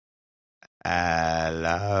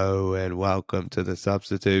Hello and welcome to the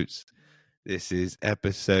Substitutes. This is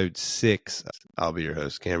episode 6. I'll be your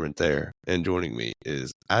host, Cameron Thayer, and joining me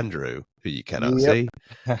is Andrew, who you cannot see,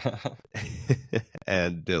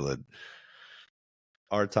 and Dylan.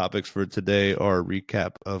 Our topics for today are a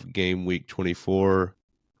recap of Game Week 24,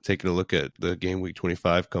 taking a look at the Game Week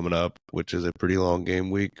 25 coming up, which is a pretty long game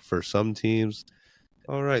week for some teams.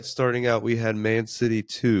 All right, starting out, we had Man City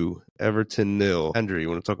 2, Everton 0. Andrew, you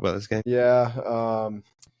want to talk about this game? Yeah,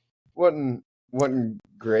 wasn't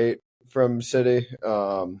great from City.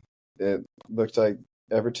 It looked like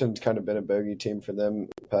Everton's kind of been a bogey team for them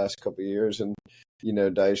the past couple of years, and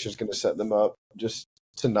Dyche is going to set them up just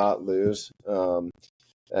to not lose.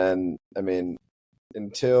 And I mean,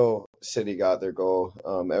 until City got their goal,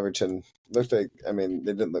 Everton looked like, they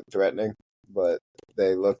didn't look threatening, but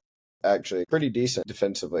they looked actually pretty decent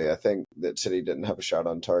defensively. I think that City didn't have a shot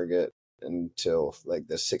on target until like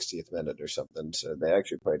the 60th minute or something, so they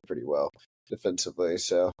actually played pretty well defensively.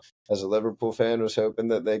 So as a Liverpool fan, I was hoping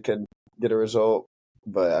that they could get a result,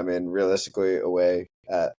 but realistically, away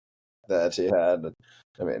at the Etihad,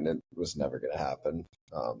 it was never going to happen.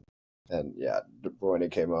 And yeah, De Bruyne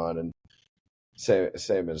came on and same as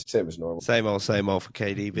normal. Same old for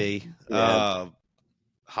KDB. Yeah.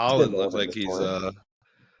 Haaland looks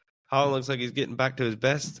like he's getting back to his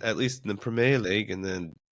best, at least in the Premier League, and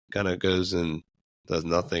then kind of goes and does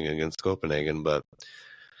nothing against Copenhagen. But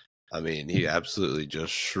he absolutely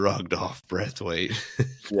just shrugged off Braithwaite.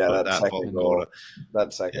 Yeah, that second goal.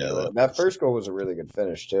 That first goal was a really good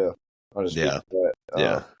finish too. On his feet.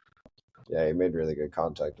 Yeah, he made really good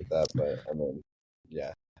contact with that. But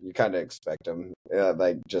you kind of expect him.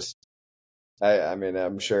 I'm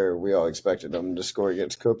sure we all expected him to score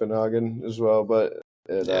against Copenhagen as well. But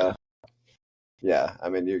you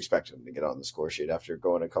expect him to get on the score sheet after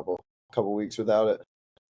going a couple weeks without it.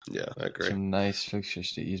 Yeah, I agree. Some nice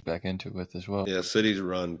fixtures to ease back into with as well. Yeah, City's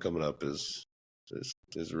run coming up is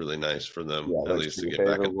really nice for them, at least to get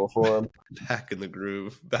back in the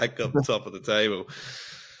groove, back up top of the table.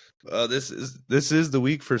 This is the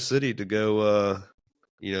week for City to go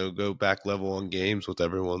back level on games with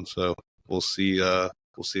everyone. So we'll see if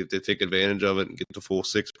they take advantage of it and get the full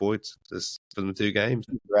 6 points from the 2 games.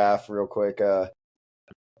 Graph real quick.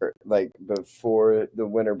 Before the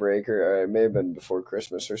winter break, or it may have been before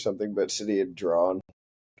Christmas or something, but City had drawn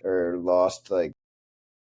or lost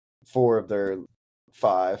 4 of their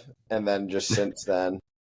 5, and then just since then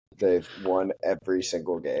they've won every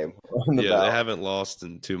single game. They haven't lost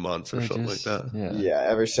in 2 months or something like that. Yeah,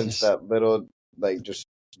 ever since that little just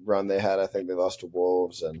run they had, I think they lost to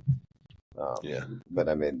Wolves and but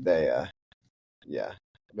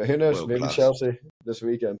but who knows? Maybe Chelsea this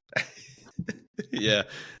weekend. Yeah,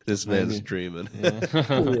 this man's dreaming. Yeah.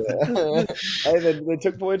 Hey, they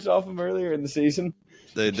took points off him earlier in the season.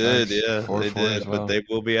 They did, yeah. They did, but they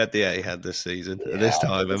will be at the Etihad this season. This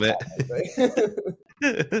time,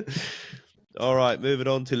 All right, moving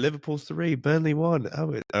on to Liverpool 3, Burnley 1.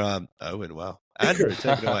 Owen, wow. Andrew,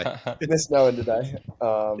 take it away. Missed Owen today.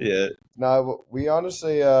 No, we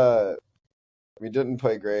honestly we didn't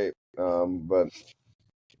play great, but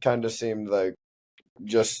kind of seemed like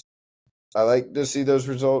just I like to see those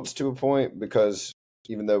results to a point, because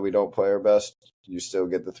even though we don't play our best, you still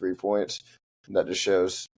get the 3 points. And that just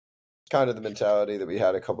shows kind of the mentality that we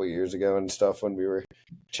had a couple of years ago and stuff when we were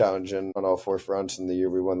challenging on all 4 fronts in the year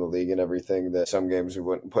we won the league and everything, that some games we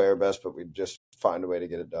wouldn't play our best, but we'd just find a way to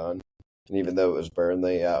get it done. And even though it was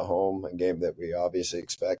Burnley at home, a game that we obviously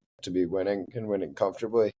expect to be winning and winning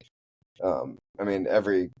comfortably,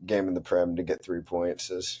 every game in the Prem to get 3 points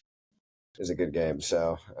is a good game.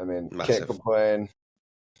 So, Massive. Can't complain.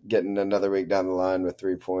 Getting another week down the line with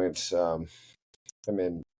 3 points.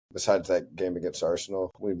 Besides that game against Arsenal,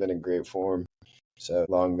 we've been in great form. So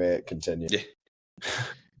long may it continue.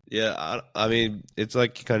 Yeah, it's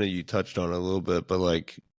like kind of you touched on it a little bit, but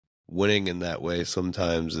winning in that way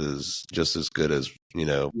sometimes is just as good as,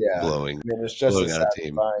 blowing. It's just blowing as out a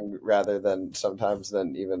team rather than sometimes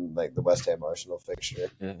than even the West Ham Arsenal fixture.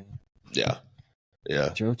 Yeah.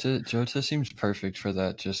 Jota seems perfect for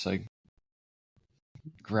that, just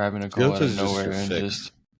grabbing a goal out of nowhere and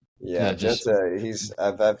just Jota,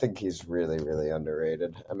 I think he's really, really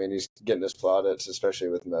underrated. He's getting his plaudits, especially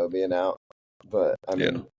with Mo being out. But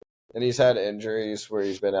and he's had injuries where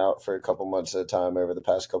he's been out for a couple months at a time over the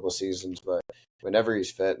past couple of seasons. But whenever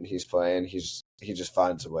he's fit and he's playing, he just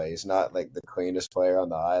finds a way. He's not the cleanest player on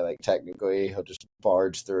the eye. Technically, he'll just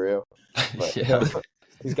barge through. But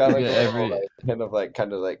he's got kind of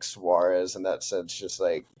like Suarez in that sense, just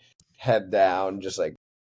head down, just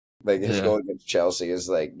his goal against Chelsea is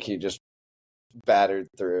he just battered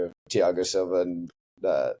through Thiago Silva and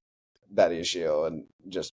Badiashile and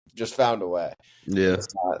just found a way. Yeah,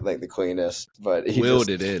 it's not like the cleanest, but he willed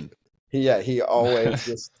it in. He always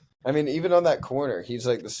just. I mean, even on that corner, he's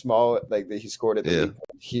like the small, like he scored at the weekend.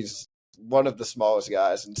 He's one of the smallest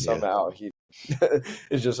guys, and somehow he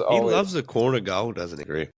is just always. He loves the corner goal, doesn't he?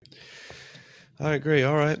 Agree. I agree.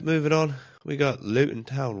 All right, moving on. We got Luton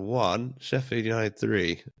Town 1, Sheffield United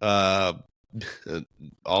 3. All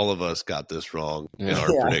of us got this wrong in our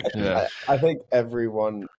prediction. Yeah. I think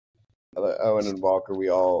everyone, Owen and Walker,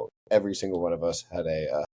 every single one of us had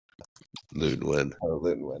a Luton win.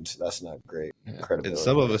 Luton win, so that's not great. And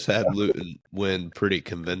some of us had Luton win pretty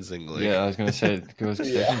convincingly. Yeah, I was going to say, because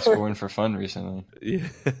they've been scoring for fun recently. Yeah,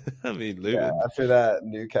 I mean, Luton. Yeah, after that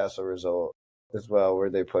Newcastle result as well, where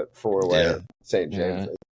they put 4 away St. James.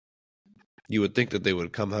 Yeah. You would think that they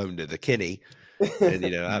would come home to the Kinney and,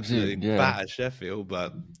 absolutely batter Sheffield,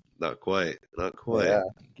 but not quite. Not quite. Yeah.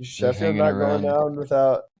 Sheffield not going down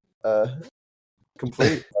without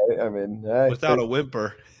complete, right? I mean, without a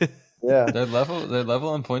whimper. Yeah, they're level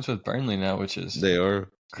on points with Burnley now, which is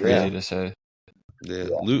crazy to say. Yeah,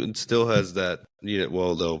 Luton still has that.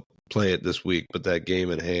 Well, they'll play it this week, but that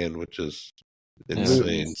game in hand, which is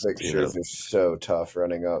insane. Fixtures are so tough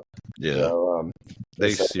running up. Yeah, so,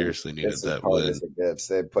 they seriously needed that win. As it gets.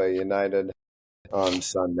 They play United on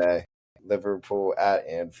Sunday, Liverpool at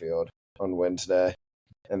Anfield on Wednesday,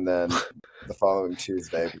 and then the following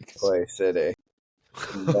Tuesday play City.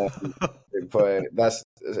 They play that's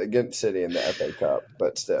against City in the FA Cup,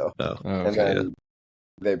 but still. And then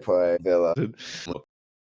they play Villa.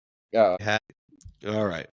 Yeah. All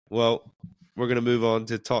right. Well, we're gonna move on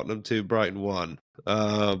to Tottenham 2, Brighton 1.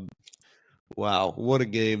 Wow, what a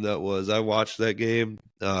game that was! I watched that game.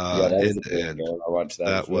 I watched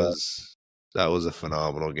that. That was a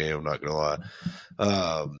phenomenal game. I'm not gonna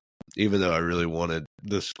lie. Even though I really wanted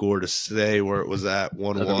the score to stay where it was at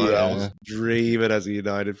 1-1, I was dreaming as a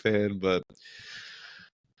United fan, but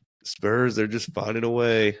Spurs, they're just finding a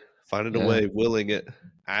way, willing it.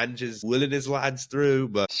 Ange is willing his lads through,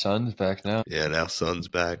 but Son's back now. Yeah, now Son's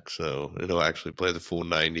back, so he'll actually play the full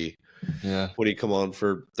 90. Yeah. Would he come on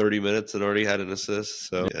for 30 minutes and already had an assist?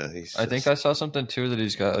 So I think I saw something too that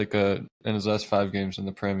he's got in his last 5 games in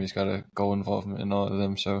the Prem, he's got a goal involvement in all of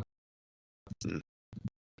them, so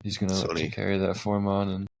he's gonna carry that form on,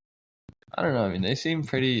 and I don't know. I mean, they seem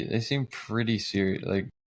pretty serious. Like,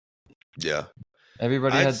 yeah,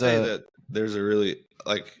 everybody I'd say that there's a really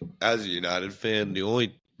as a United fan, the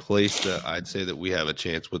only place that I'd say that we have a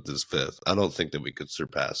chance with is 5th. I don't think that we could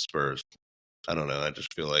surpass Spurs. I don't know. I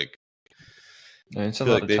just feel like it's a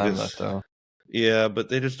lot of time left, though. Yeah, but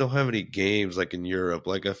they just don't have any games in Europe.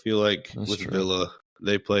 I feel like with Villa,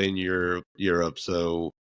 they play in Europe, so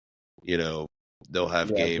they'll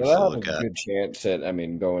have games to look at. A good chance at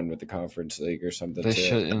going with the Conference League or something.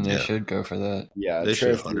 They should go for that. Yeah, they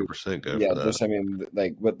should 100% go for that. Yeah,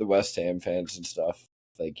 just with the West Ham fans and stuff.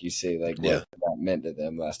 You see, what that meant to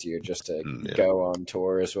them last year, just to go on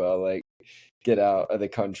tour as well, get out of the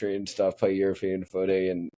country and stuff, play European footy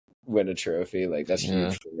and win a trophy. That's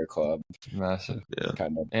huge for your club. Massive. Yeah.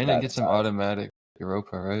 And it gets some automatic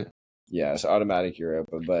Europa, right? Yeah, it's automatic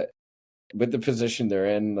Europa, but with the position they're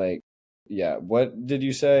in, what did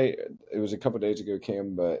you say? It was a couple of days ago,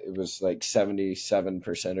 Cam, but it was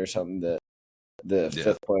 77% or something that the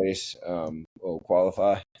 5th place will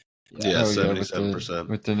qualify. Yeah, 77%.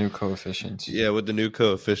 With the new coefficients. Yeah, with the new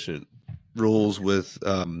coefficient rules with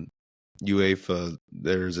UEFA,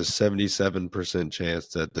 there's a 77% chance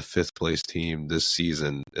that the 5th place team this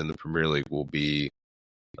season in the Premier League will be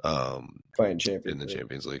playing in the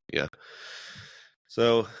Champions League. Yeah.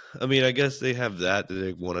 So, I guess they have that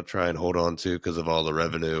they want to try and hold on to because of all the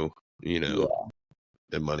revenue,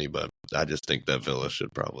 and money. But I just think that Villa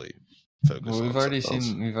should probably focus. Well, we've already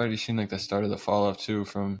seen the start of the fall off too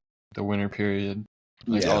from the winter period,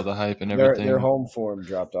 all the hype and everything. Their home form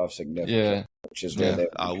dropped off significantly. Yeah, which is where they.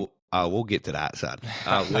 I will get to that, son.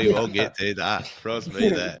 We will get to that. Trust me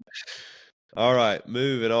that. All right,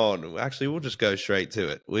 moving on. Actually, we'll just go straight to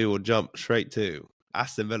it. We will jump straight to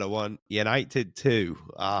Aston Villa 1, United 2.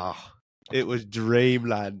 It was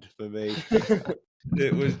dreamland for me.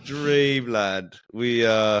 It was dreamland. We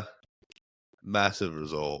massive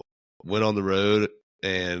result. Went on the road,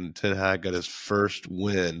 and Ten Hag got his first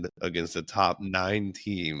win against a top 9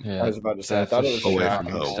 team. Yeah, I was about to say, I thought it was away from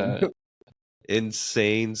home.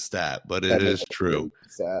 Insane stat, but it is true.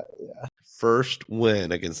 Stat, yeah. First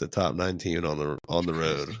win against the top 9 team on the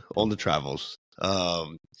road, on the travels.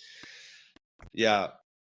 Yeah,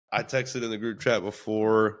 I texted in the group chat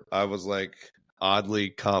before. I was like, oddly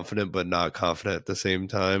confident but not confident at the same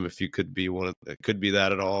time. If you could be one, it could be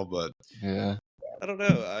that at all. But yeah, I don't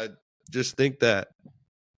know. I just think that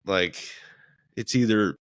like it's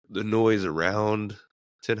either the noise around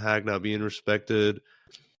Ten Hag not being respected.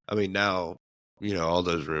 I mean, now all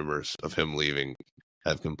those rumors of him leaving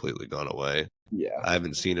have completely gone away. Yeah, I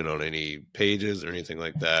haven't seen it on any pages or anything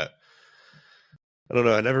like that. I don't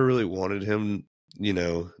know. I never really wanted him,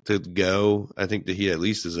 to go. I think that he at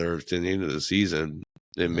least deserves to the end of the season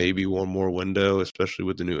and maybe one more window, especially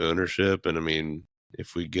with the new ownership. And I mean,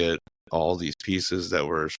 if we get all these pieces that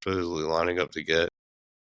we're supposedly lining up to get,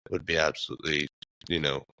 it would be absolutely,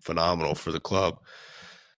 phenomenal for the club.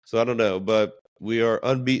 So I don't know, but we are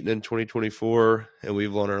unbeaten in 2024 and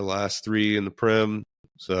we've won our last 3 in the Prem.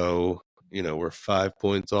 So, we're 5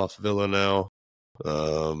 points off Villa now.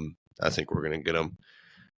 I think we're going to get them.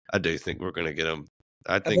 I do think we're going to get them.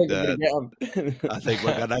 I think we're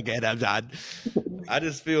going to get them, Dad. I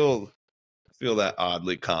just feel that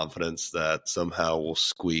oddly confidence that somehow we'll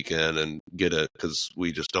squeak in and get it because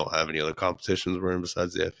we just don't have any other competitions we're in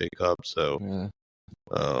besides the FA Cup. So,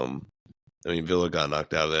 I mean, Villa got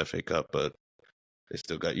knocked out of the FA Cup, but they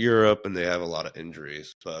still got Europe and they have a lot of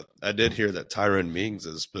injuries. But I did hear that Tyrone Mings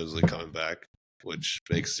is supposedly coming back, which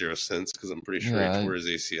makes 0 sense because I'm pretty sure he tore his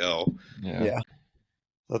ACL. Yeah.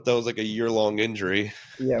 I thought that was like a year-long injury.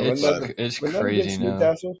 Yeah, it's crazy now.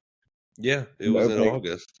 Newcastle? Yeah, it was in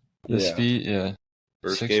August. First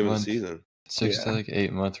 6 game of the season. 6 to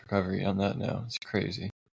 8 month recovery on that now. It's crazy.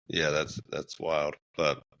 Yeah, that's wild.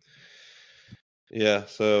 But yeah,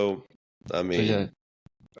 so I mean,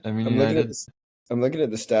 I'm looking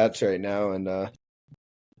at the stats right now, and I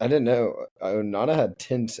didn't know Onana had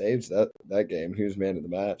 10 saves that game. He was man of the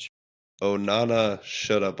match. Onana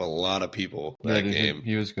shut up a lot of people that game.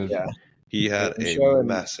 He was good. Yeah, he had a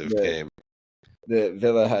massive game. The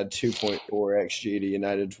Villa had 2.4 xG to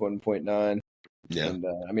United's 1.9. Yeah, and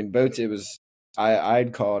I mean both. It was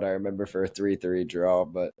I'd called. I remember for a 3-3 draw,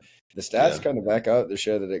 but the stats kind of back up to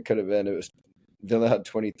show that it could have been. It was Villa had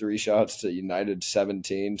 23 shots to United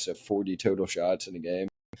 17, so 40 total shots in a game.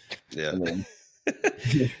 Yeah.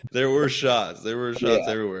 There were shots. There were shots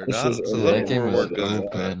everywhere. That game was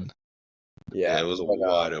open. Yeah, it was a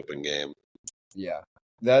wide open game. Yeah.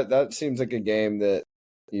 That seems like a game that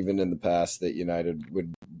even in the past that United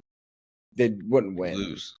wouldn't win.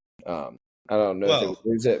 Lose. I don't know if they would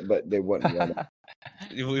lose it, but they wouldn't win it.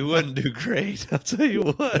 We wouldn't do great, I'll tell you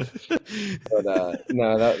what. But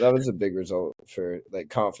no, that was a big result for like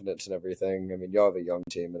confidence and everything. I mean, y'all have a young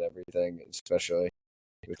team and everything, especially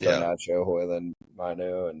with Garnacho, Højlund,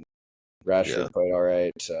 Manu, and Rashford played all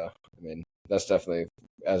right. So I mean, that's definitely,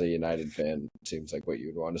 as a United fan, seems like what you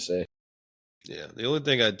would want to see. Yeah, the only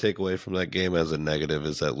thing I'd take away from that game as a negative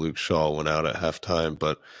is that Luke Shaw went out at halftime,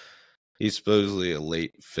 but he's supposedly a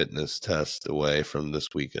late fitness test away from this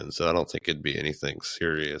weekend, so I don't think it'd be anything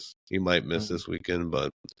serious. He might miss this weekend,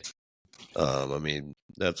 but I mean,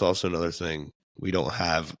 that's also another thing. We don't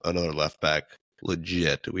have another left back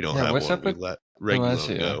legit. We don't have one. We let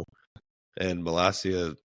Reguilón go. And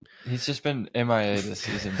Malacia, he's just been MIA this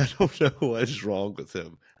season. I don't know what's wrong with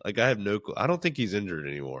him. Like, I have no clue. I don't think he's injured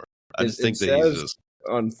anymore. I just think that he's just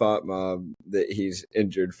on FotMob that he's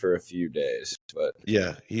injured for a few days, but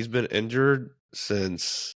yeah, he's been injured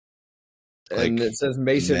since. And it says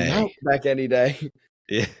Mason Mount back any day.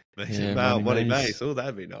 Yeah, Mason Mount, Money Mace. Oh,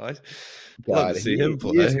 that'd be nice. God, see him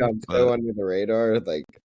play. He's gone so under the radar, like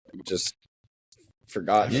just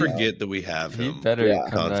forgotten. I forget that we have him. He better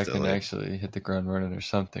come back and actually hit the ground running or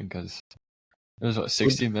something, because it was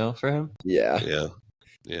 60 mil for him. Yeah.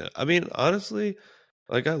 I mean, honestly,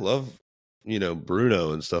 like, I love,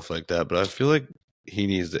 Bruno and stuff like that, but I feel like he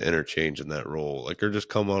needs to interchange in that role. Like, or just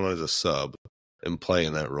come on as a sub and play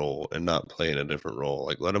in that role and not play in a different role.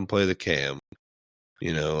 Like, let him play the cam,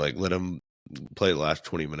 like, let him play the last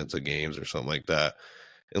 20 minutes of games or something like that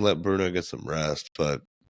and let Bruno get some rest. But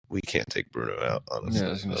we can't take Bruno out, honestly. Yeah, I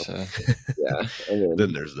was going to say. Yeah.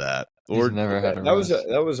 Then there's that. Or never had a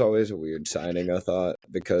that was always a weird signing, I thought,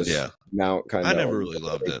 because Mount kind of. I never really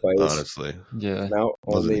loved it, honestly. Yeah, Mount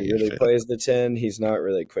only really plays the 10. He's not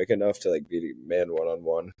really quick enough to like be man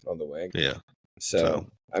 1-on-1 on the wing. Yeah. So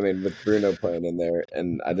I mean, with Bruno playing in there,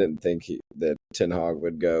 and I didn't think that Ten Hag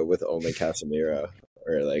would go with only Casemiro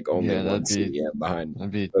or like only one CDM behind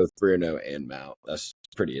both Bruno and Mount. That's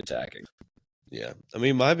pretty attacking. Yeah, I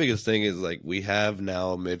mean, my biggest thing is like we have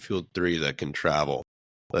now a midfield 3 that can travel.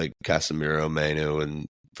 Like Casemiro, Manu, and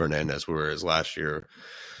Fernandes, whereas last year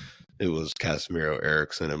it was Casemiro,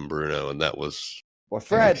 Eriksen, and Bruno, and that was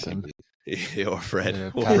Fred. Or Fred. Yeah, or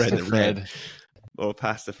Fred. Or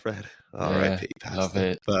pass to Fred. All right, love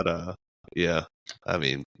it. But yeah. I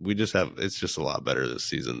mean, it's just a lot better this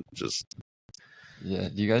season. Just yeah.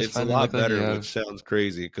 Do you guys it's a find it lot look like better, you have? which sounds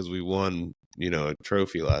crazy because we won, a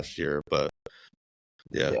trophy last year. But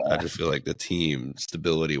yeah, I just feel like the team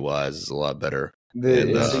stability wise is a lot better.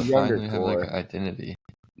 It's a younger finally core. have like an identity.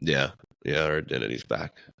 Yeah, our identity's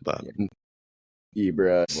back. But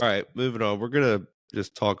Ibra. All right, moving on. We're gonna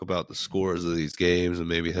just talk about the scores of these games and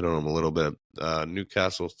maybe hit on them a little bit.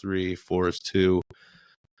 Newcastle 3, Forest 2.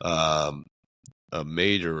 A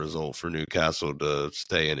major result for Newcastle to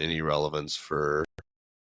stay in any relevance for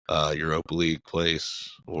Europa League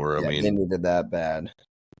place, or I mean, they needed that bad.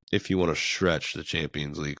 If you want to stretch the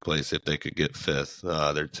Champions League place, if they could get fifth,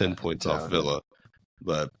 they're 10 points off Villa,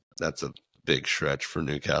 but that's a big stretch for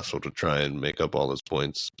Newcastle to try and make up all those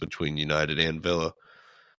points between United and Villa.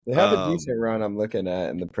 They have a decent run. I'm looking at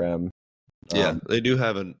in the Prem. Yeah, they do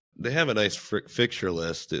have a nice fixture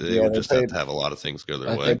list. They would just have to have a lot of things go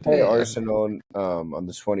their way. They play Arsenal on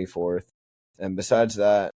the 24th, and besides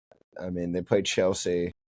that, I mean, they play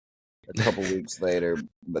Chelsea a couple weeks later,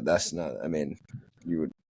 but that's not. I mean, you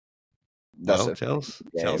would. That's Chelsea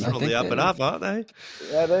on the up and up, aren't they?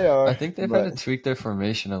 Yeah, they are. I think they've had to tweak their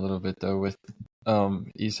formation a little bit though, with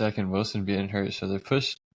Isak and Wilson being hurt, so they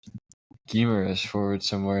pushed Guimaraes forward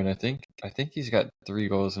somewhere, and I think he's got 3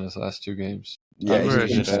 goals in his last 2 games. Yeah,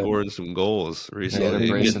 Guimaraes scored some goals recently.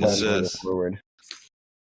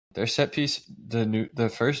 Their set piece,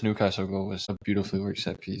 the first Newcastle goal was a beautifully worked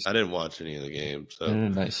set piece. I didn't watch any of the games, so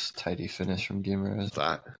and a nice tidy finish from Guimaraes.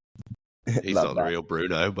 He's not the real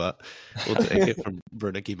Bruno, but we'll take it from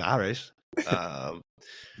Bruno Guimaraes.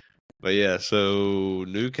 But yeah, so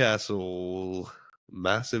Newcastle,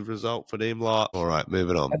 massive result for them lot. All right,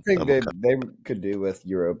 moving on. I think they could do with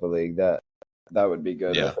Europa League. That would be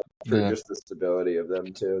good for just the stability of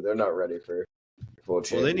them too. They're not ready for full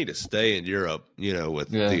change. Well, they need to stay in Europe, with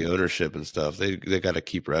the ownership and stuff. They got to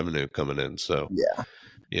keep revenue coming in. So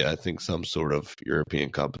I think some sort of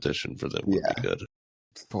European competition for them would be good.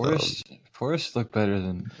 Forest look better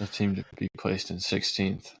than a team to be placed in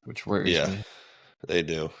 16th, which worries me. They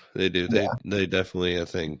do. They definitely, I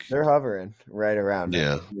think. They're hovering right around.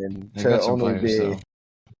 Yeah. To only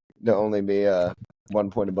be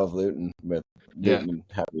 1 point above Luton, with Luton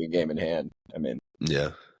having a game in hand. I mean. Yeah.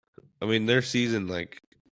 I mean, their season,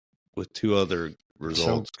 with 2 other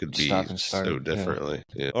results could be so differently.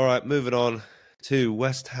 Yeah. All right, moving on to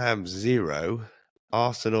West Ham 0,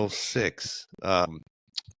 Arsenal 6.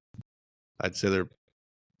 I'd say there are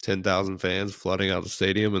 10,000 fans flooding out the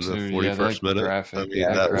stadium in the 41st minute. Graphic. I mean,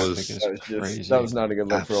 that was not a good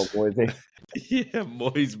look for old Moisey. Yeah,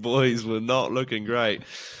 boys were not looking great.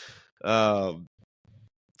 4-0,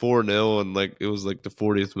 and it was the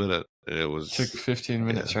 40th minute, and it took 15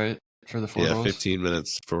 minutes, right? For the 4 goals? 15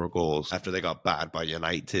 minutes for goals after they got battered by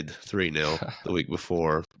United 3-0 the week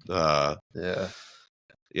before.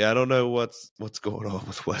 Yeah, I don't know what's going on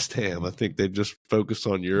with West Ham. I think they just focus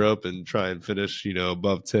on Europe and try and finish,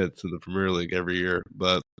 above 10th in the Premier League every year.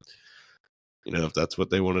 But, if that's what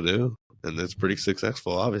they want to do, and it's pretty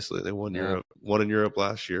successful, obviously. They won in Europe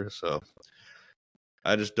last year. So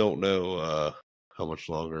I just don't know how much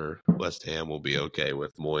longer West Ham will be okay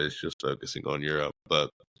with Moyes just focusing on Europe. But,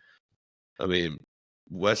 I mean,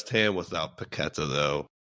 West Ham without Paqueta, though,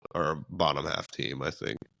 are a bottom half team, I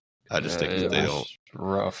think. I just think that they don't.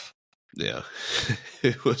 Rough. Yeah,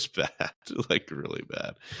 it was bad, really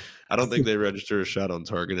bad. I don't think they register a shot on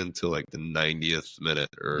target until the 90th minute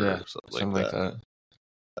or something like that.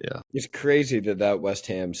 Yeah, it's crazy that West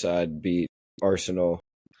Ham side beat Arsenal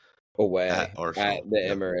away at the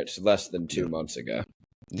Emirates less than 2 months ago.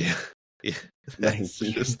 Yeah. It's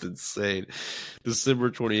just insane. December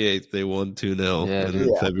 28th, they won 2-0, and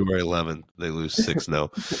then February 11th, they lose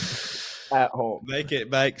 6-0. At home. Make it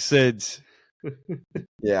make sense.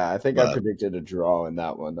 Yeah, I think I predicted a draw in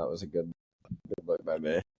that one. That was a good look by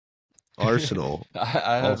me. Arsenal.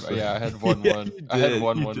 I had 1-1. I had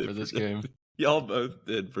 1-1 for this game. Y'all both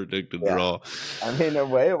did predict a draw. I mean,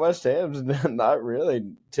 away at West Ham's not really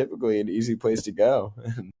typically an easy place to go.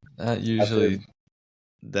 Usually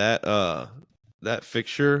that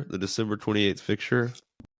fixture, the December 28th fixture,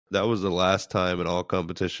 that was the last time in all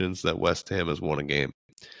competitions that West Ham has won a game.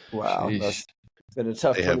 Wow, that's been a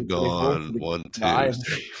tough. They have gone 1, 2, 3,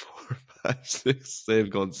 4, 5, 6. They've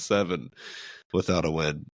gone 7 without a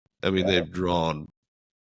win. I mean, they've drawn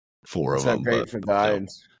 4 of them. Not great for the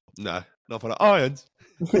Irons. No, not for the Irons.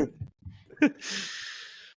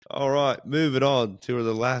 All right, moving on to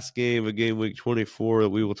the last game of game week 24 that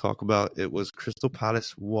we will talk about. It was Crystal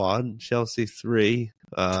Palace 1, Chelsea 3.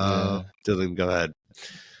 Dylan, go ahead.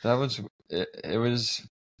 That was it.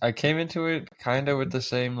 I came into it kind of with the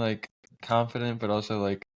same confident, but also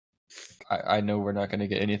like I know we're not going to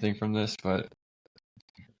get anything from this. But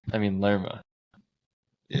I mean, Lerma,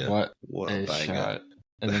 what a shot!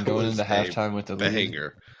 And then going into halftime with the lead,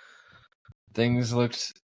 things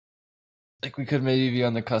looked like we could maybe be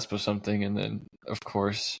on the cusp of something. And then, of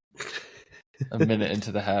course, a minute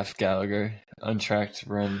into the half, Gallagher untracked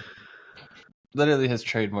run. Literally his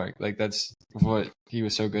trademark. Like, that's what he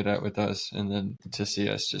was so good at with us. And then to see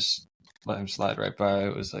us just let him slide right by,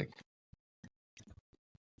 it was like,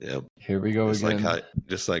 yep. Here we go again.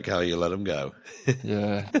 Just like how you let him go.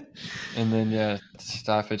 Yeah. And then,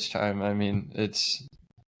 stoppage time. I mean,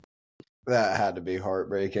 that had to be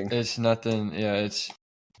heartbreaking. It's nothing. Yeah, it's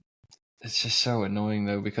just so annoying,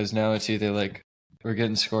 though, because now it's either like we're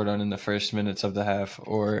getting scored on in the first minutes of the half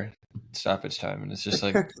or stoppage time. And it's just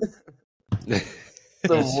like...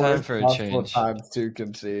 It's time for a change. Times to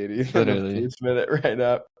concede, even literally. The first minute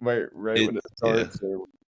right when it starts, or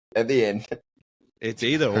at the end. It's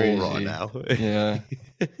either or right now. Yeah,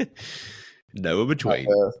 no in between.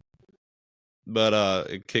 But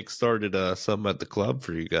it kickstarted something at the club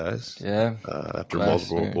for you guys. Yeah, after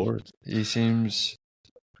multiple reports, it seems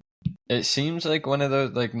like one of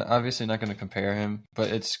those. Like, obviously not going to compare him, but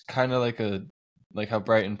it's kind of like how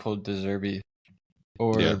Brighton pulled De Zerbi.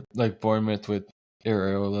 Or like Bournemouth with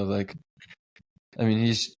Iraola. Like, I mean,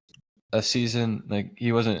 he's a season, like,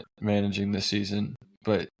 he wasn't managing this season,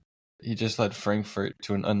 but he just led Frankfurt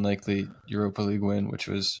to an unlikely Europa League win, which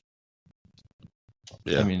was,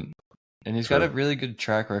 I mean, and he's got a really good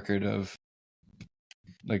track record of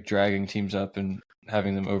like dragging teams up and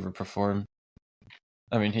having them overperform.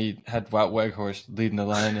 I mean, he had Wout Weghorst leading the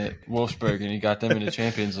line at Wolfsburg, and he got them into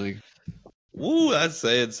Champions League. Woo, that's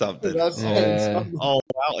saying something. Oh,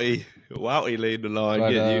 Wouty leading the line,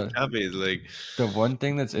 getting you Champions League. The one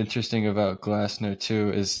thing that's interesting about Glasner,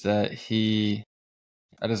 too, is that he,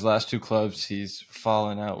 at his last two clubs, he's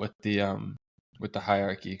fallen out with the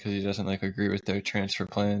hierarchy because he doesn't like agree with their transfer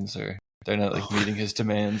plans, or they're not like meeting his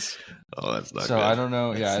demands. Oh, that's not so good. I don't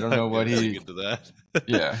know. Yeah, I don't know what he. Into that.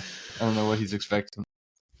 Yeah, I don't know what he's expecting.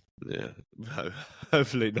 Yeah,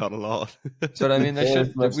 hopefully not a lot. But I mean,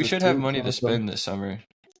 we should have money to spend this summer.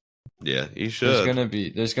 Yeah, you should.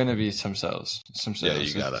 There's gonna be some sales. Yeah,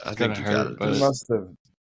 you got it. I think you got it. He must have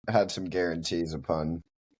had some guarantees upon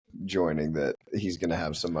joining that he's gonna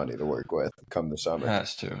have some money to work with come the summer.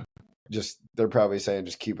 Has to. They're probably saying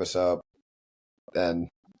just keep us up, and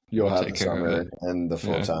you'll have the summer and the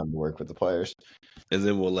full time to work with the players. And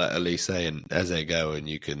then we'll let Elise and Eze go, and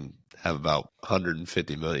you can have about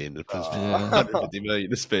 150 million to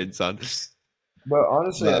spend, son. But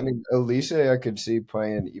honestly, I mean, Elise, I could see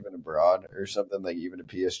playing even abroad or something, like even a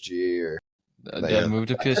PSG or. That move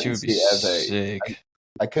to PSG would be sick.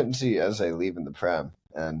 I couldn't see Eze leaving the Prem,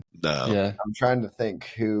 and I'm trying to think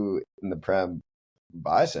who in the Prem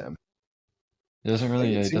buys him. It doesn't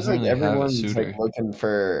really. It seems like everyone's like looking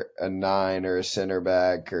for a 9 or a center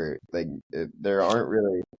back, or like there aren't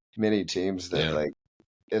really many teams that like,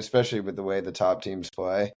 especially with the way the top teams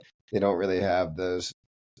play, they don't really have those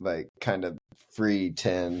like kind of free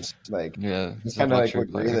 10s. Like it's kind of like what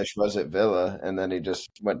Grealish was at Villa, and then he just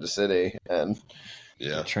went to City and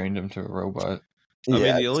trained him to a robot. I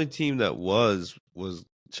mean, the only team that was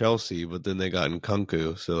Chelsea, but then they got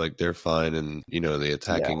Nkunku, so like they're fine in the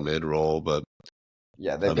attacking mid role, but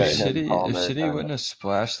they've got City. If City wouldn't have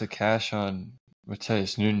splashed the cash on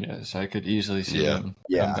Matheus Nunes, I could easily see them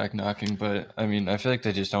come back knocking. But I mean, I feel like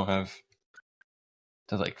they just don't have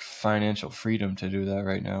the like financial freedom to do that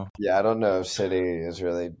right now. Yeah, I don't know if City is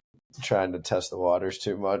really trying to test the waters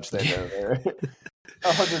too much. They know they're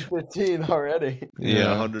 115 already. Yeah,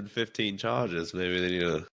 115 charges. Maybe they need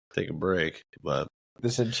to take a break. But the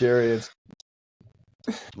Centurions.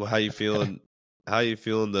 Well, how you feeling? How you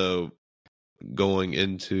feeling though? Going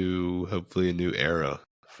into hopefully a new era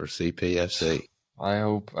for CPFC. I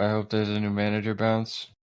hope there's a new manager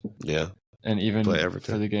bounce. Yeah. And even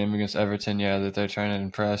for the game against Everton, that they're trying to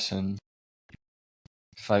impress and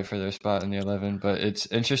fight for their spot in the 11. But it's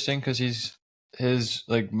interesting because his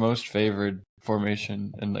like most favored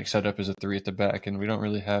formation and like setup is a 3 at the back, and we don't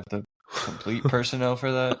really have the complete personnel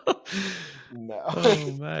for that. No.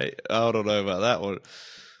 Oh mate, I don't know about that one.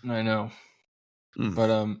 I know.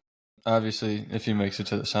 But obviously, if he makes it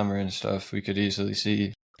to the summer and stuff, we could easily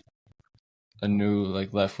see a new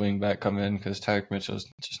like left wing back come in because Tyreek Mitchell's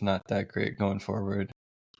just not that great going forward.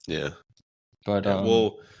 Yeah, but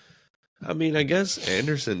well, I mean, I guess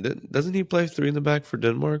Anderson doesn't he play 3 in the back for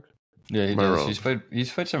Denmark? Yeah, he does.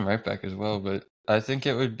 He's played some right back as well, but I think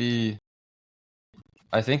it would be.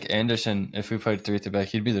 I think Anderson, if we played 3 at the back,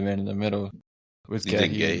 he'd be the man in the middle with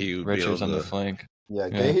Gahey, Richards on the flank. Yeah,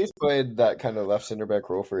 Gahey's played that kind of left center back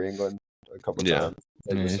role for England a couple times.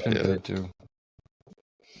 He's been good too.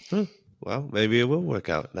 Well, maybe it will work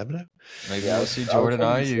out. Never know. Maybe we'll see Jordan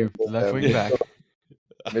Ayew, left wing back.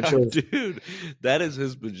 Dude, that is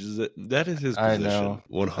his position. That is his position.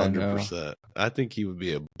 100%. I think he would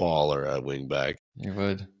be a baller at wing back. He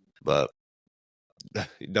would, but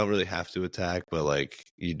you don't really have to attack. But like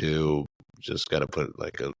you do, just got to put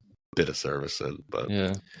like a bit of service in. But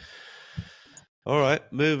yeah. All right,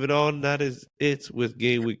 moving on. That is it with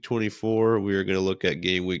game week 24. We are going to look at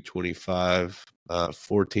game week 25.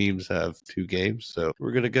 4 teams have 2 games, so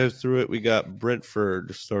we're going to go through it. We got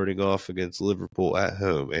Brentford starting off against Liverpool at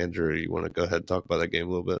home. Andrew, you want to go ahead and talk about that game a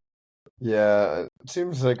little bit? Yeah, it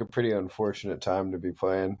seems like a pretty unfortunate time to be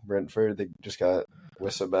playing Brentford. They just got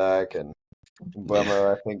Wissa back, and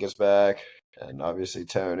Blemmer, I think, is back, and obviously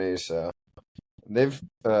Tony. So they've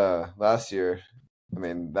last year, I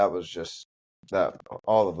mean, that was just that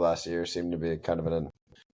all of last year seemed to be kind of an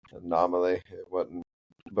anomaly. It wasn't,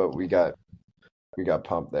 but we got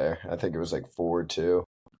pumped there. I think it was like 4-2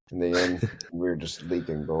 in the end. We were just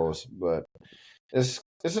leaking goals, but it's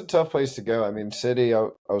a tough place to go. I mean, City. I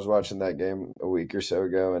was watching that game a week or so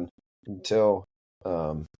ago, and until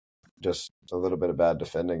just a little bit of bad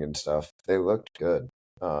defending and stuff, they looked good.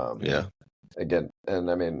 Again,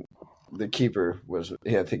 and I mean, the keeper was.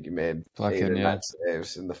 I think he made 8 or 9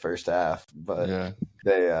 saves in the first half, but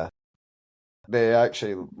they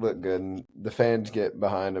actually look good, and the fans get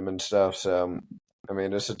behind them and stuff. So, I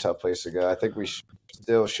mean, it's a tough place to go. I think we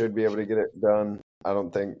still should be able to get it done. I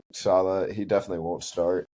don't think Salah, he definitely won't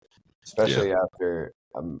start, especially after,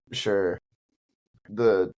 I'm sure,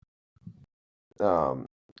 the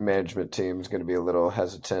management team is going to be a little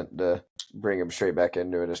hesitant to bring him straight back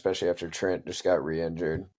into it, especially after Trent just got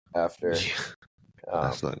re-injured after.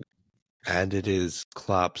 That's not. And it is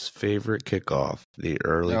Klopp's favorite kickoff, the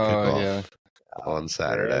early kickoff on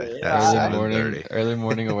Saturday at 7:30. Early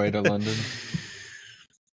morning away to London.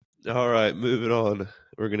 All right, moving on.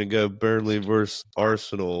 We're going to go Burnley versus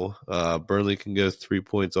Arsenal. Burnley can go 3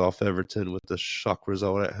 points off Everton with the shock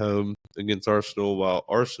result at home against Arsenal, while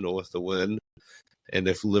Arsenal with the win. And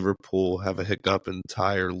if Liverpool have a hiccup and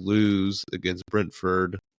tie or lose against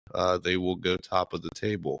Brentford, they will go top of the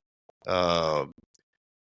table.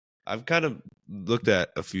 I've kind of looked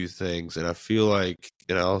at a few things, and I feel like,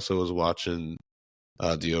 and I also was watching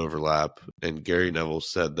the overlap, and Gary Neville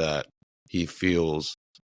said that he feels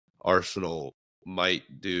Arsenal might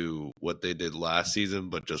do what they did last season,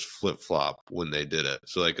 but just flip-flop when they did it.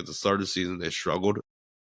 So, like, at the start of the season, they struggled,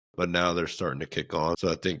 but now they're starting to kick on.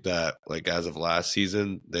 So I think that, like, as of last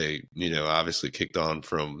season, they, obviously kicked on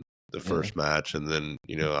from the first match, and then,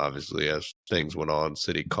 obviously as things went on,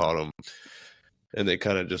 City caught them, and they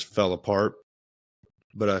kind of just fell apart.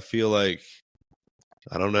 But I feel like,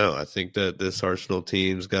 I don't know, I think that this Arsenal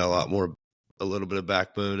team's got a little bit of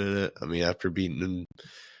backbone in it. I mean, after beating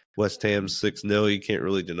West Ham 6-0, you can't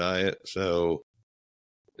really deny it. So,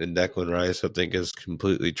 and Declan Rice, I think, has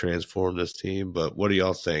completely transformed this team. But what do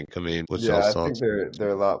y'all think? I mean, what's y'all's thoughts? I think they're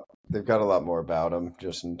a lot. They've got a lot more about them,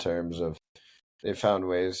 just in terms of they found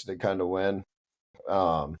ways to kind of win.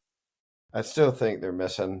 I still think they're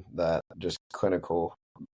missing that just clinical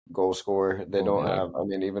goal scorer. They don't have. I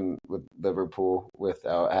mean, even with Liverpool,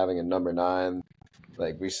 without having a number 9,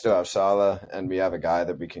 like, we still have Salah, and we have a guy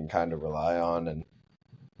that we can kind of rely on and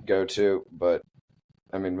go to. But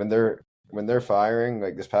I mean, when they're firing,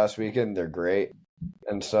 like this past weekend, they're great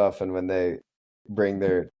and stuff, and when they bring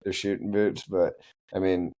their shooting boots. But I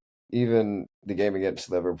mean, even the game against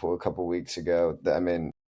Liverpool a couple weeks ago, I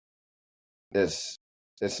mean, it's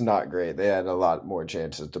not great. They had a lot more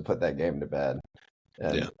chances to put that game to bed,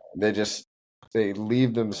 and they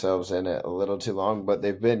leave themselves in it a little too long. But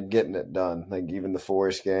they've been getting it done. Like, even the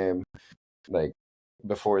Forest game, like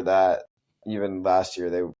before that, even last year,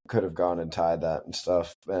 they could have gone and tied that and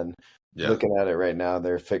stuff. And looking at it right now,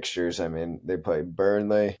 their fixtures, I mean, they play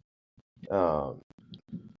Burnley on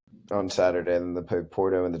Saturday, and then they play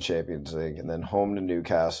Porto in the Champions League, and then home to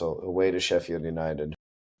Newcastle, away to Sheffield United,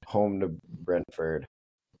 home to Brentford.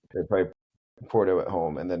 They play Porto at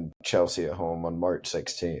home, and then Chelsea at home on March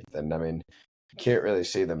 16th. And I mean, you can't really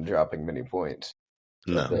see them dropping many points,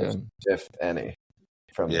 if any,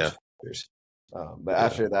 from those fixtures. But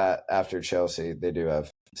after that, after Chelsea, they do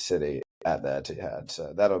have City at the Etihad,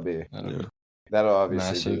 so that'll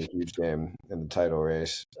obviously be a huge game in the title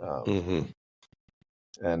race.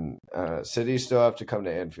 And City still have to come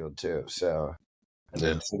to Anfield too, so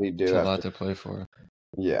City do have a lot to play for.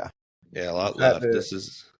 Yeah, a lot left.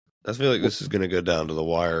 I feel like this is going to go down to the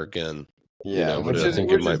wire again. Yeah, but I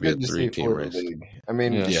think it might be a 3-team race. League. I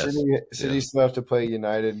mean, City still have to play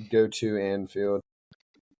United, go to Anfield.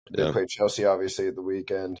 They play Chelsea, obviously, at the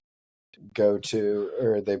weekend.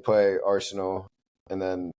 They play Arsenal, and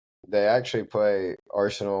then they actually play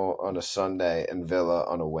Arsenal on a Sunday and Villa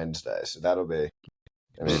on a Wednesday. So that'll be,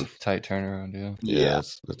 tight turnaround, yeah.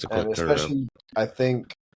 Yes, that's a quick turnaround. Especially, I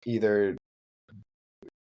think either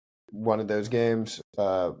one of those games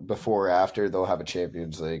before or after they'll have a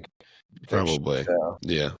Champions League. Probably, so,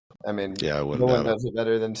 yeah. I mean, no one does it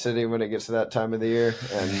better than City when it gets to that time of the year,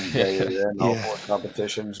 and they're in all 4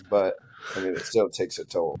 competitions. But I mean, it still takes a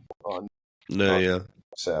toll on.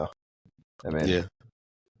 So, I mean, yeah.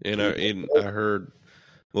 And I heard.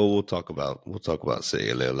 Well, we'll talk about City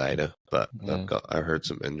a little later, but I heard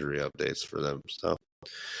some injury updates for them. So,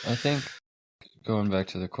 I think going back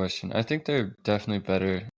to the question, I think they're definitely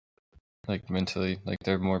better, like mentally, like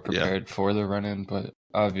they're more prepared for the run-in. But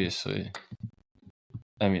obviously,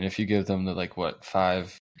 I mean, if you give them the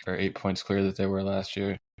 5 or 8 points clear that they were last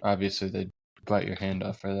year, obviously they'd bite your hand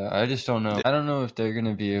off for that. I just don't know. I don't know if they're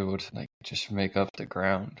gonna be able to just make up the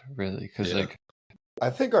ground, really, because I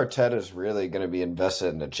think Arteta's really going to be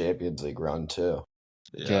invested in a Champions League run too.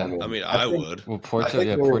 Yeah, I mean, I would. Well,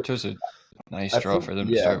 Porto's a nice draw for them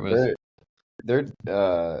to start with.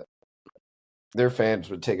 Their fans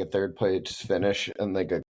would take a third place finish and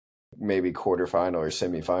a maybe quarterfinal or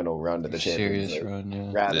semifinal run to the Champions League,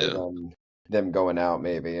 run, rather than them going out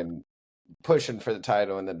maybe and pushing for the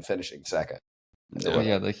title and then finishing second.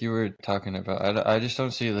 Well, like you were talking about, I just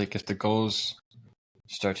don't see if the goals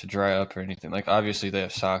start to dry up or anything. Obviously they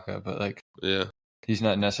have Saka, but he's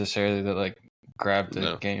not necessarily that grab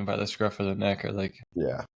the game by the scruff of the neck or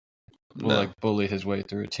will bully his way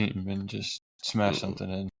through a team and just smash something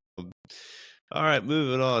in. All right,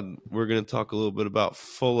 moving on. We're going to talk a little bit about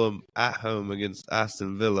Fulham at home against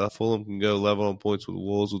Aston Villa. Fulham can go level on points with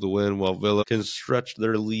Wolves with a win, while Villa can stretch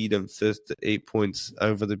their lead in 5th to 8 points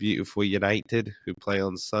over the beautiful United, who play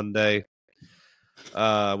on Sunday.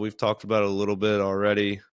 We've talked about it a little bit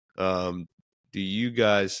already. Do you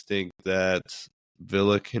guys think that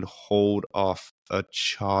Villa can hold off a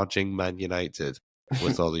charging Man United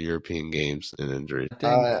with all the European games and injuries?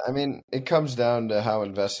 I mean, it comes down to how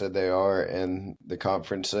invested they are in the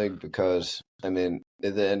Conference League because, I mean,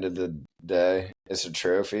 at the end of the day, it's a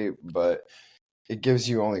trophy, but it gives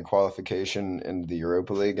you only qualification in the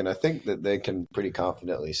Europa League, and I think that they can pretty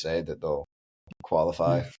confidently say that they'll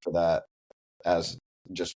qualify for that as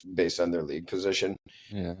just based on their league position.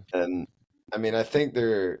 Yeah. And, I mean, I think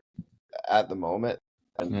they're, at the moment,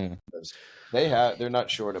 they're not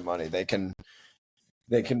short of money. They can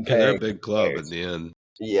pay. They're a big club in the end.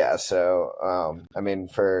 Yeah, so I mean,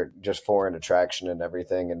 for just foreign attraction and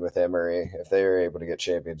everything, and with Emery, if they are able to get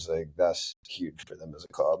Champions League, that's huge for them as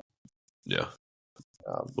a club. Yeah.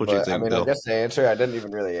 What do you think? I mean, Bill? I guess the answer I didn't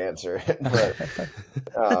even really answer it,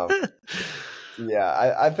 but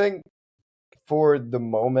yeah, I think for the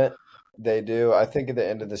moment they do. I think at the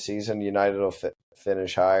end of the season, United will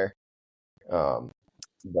finish higher,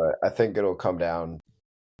 but I think it'll come down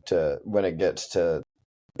to when it gets to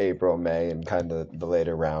April, May, and kind of the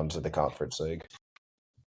later rounds of the Conference League.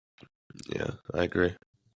 Yeah, I agree.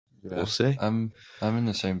 Yeah. We'll see. I'm in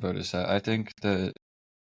the same boat as that. I think that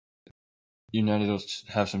United will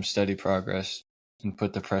have some steady progress and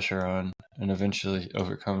put the pressure on and eventually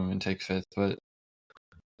overcome them and take 5th. But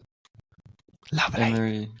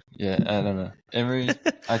Emery, I don't know. Emery,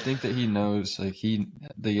 I think that he knows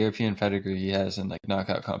the European pedigree he has in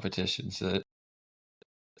knockout competitions, that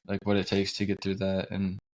what it takes to get through that.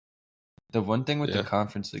 And the one thing with the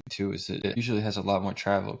Conference League too is that it usually has a lot more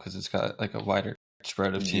travel because it's got a wider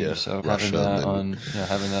spread of teams. Yeah, so having that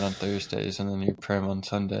on Thursdays and then your Prem on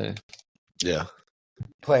Sunday. Yeah.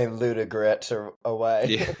 Playing Ludogorets away.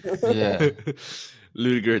 Yeah.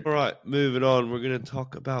 Ludogorets. All right, moving on. We're going to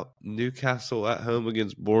talk about Newcastle at home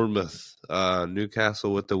against Bournemouth.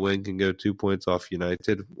 Newcastle with the win can go 2 points off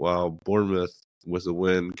United, while Bournemouth with a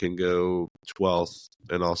win can go 12th,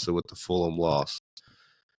 and also with the Fulham loss.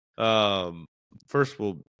 First,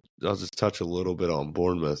 I'll just touch a little bit on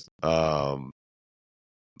Bournemouth. Wow,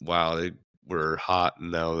 they were hot,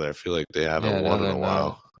 and now I feel like they haven't won in a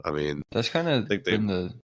while. I mean, that's kind of been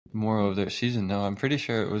the moral of their season, though. I'm pretty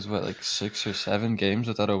sure it was 6 or 7 games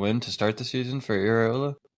without a win to start the season for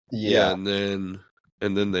Iraola. Yeah,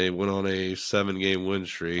 and then they went on a 7-game win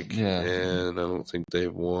streak. Yeah, and I don't think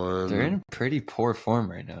they've won. They're in pretty poor form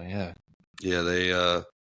right now. Yeah. Yeah,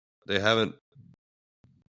 they haven't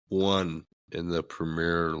won in the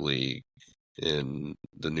Premier League in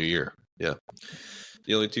the new year. Yeah.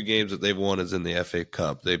 The only 2 games that they've won is in the FA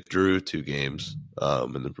Cup. They've drew 2 games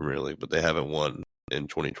in the Premier League, but they haven't won in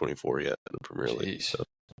 2024 yet in the Premier League. So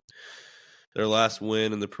their last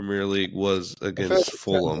win in the Premier League was against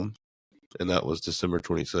Fulham, and that was December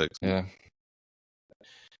 26th. Yeah.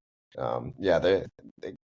 They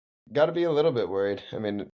got to be a little bit worried. I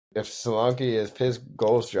mean, if Solanke, if his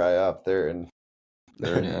goals dry up, they're not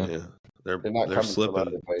coming slipping. from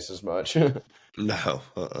other places much. No.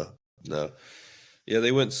 Yeah,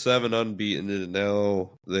 they went 7 unbeaten, and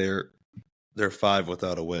now they're 5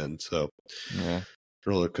 without a win. So, yeah,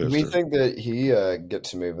 roller coaster. We think that he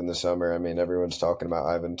gets to move in the summer. I mean, everyone's talking about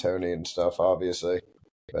Ivan Toney and stuff, obviously,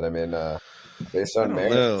 but I mean, based on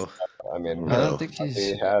merit, I don't think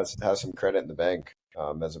he has some credit in the bank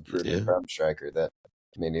as a proven prem striker. That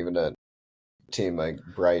I mean, even a team like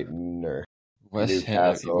Brighton or West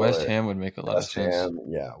Ham would make a lot of sense.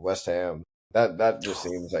 Yeah, West Ham. That just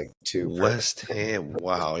seems like too West Ham.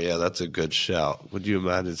 Wow, yeah, that's a good shout. Would you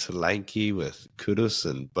imagine Solanke with Kudus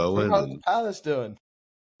and Bowen? How's Palace doing?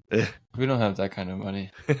 We don't have that kind of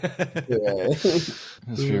money. Let's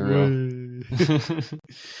be real.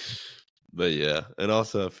 But yeah, and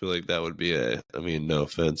also I feel like that would be no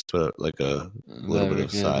offense, but like a little bit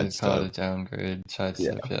of sidestep. Downgrade,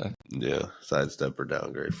 sidestep, yeah, sidestep or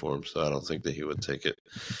downgrade for him. So I don't think that he would take it.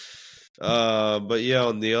 But yeah,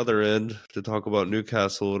 on the other end, to talk about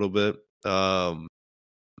Newcastle a little bit, I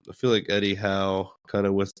feel like Eddie Howe, kind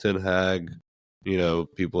of with Ten Hag,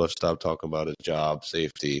 people have stopped talking about his job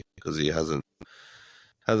safety because he hasn't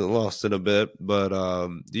lost it a bit. But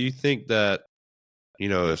do you think that,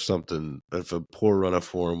 if a poor run of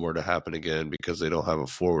form were to happen again because they don't have a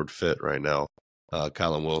forward fit right now,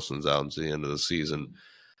 Callum Wilson's out until the end of the season,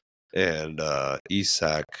 and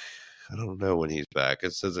Isak, I don't know when he's back.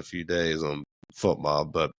 It says a few days on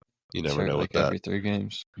FootMob, but you never know with that. Every 3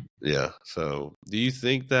 games. Yeah. So do you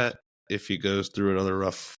think that if he goes through another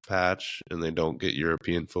rough patch and they don't get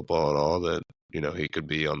European football at all, that, he could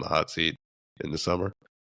be on the hot seat in the summer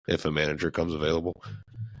if a manager comes available?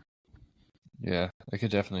 Yeah, I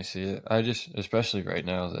could definitely see it. Especially right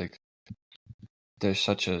now, like, there's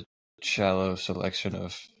such a shallow selection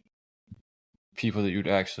of people that you'd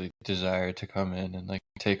actually desire to come in and like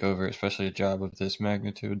take over, especially a job of this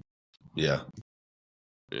magnitude. Yeah.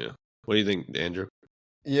 What do you think, Andrew?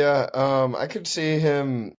 Yeah, I could see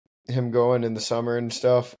him going in the summer and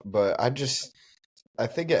stuff, but I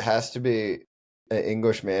think it has to be an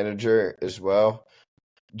English manager as well,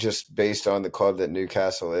 just based on the club that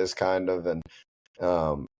Newcastle is kind of, and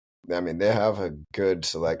I mean, they have a good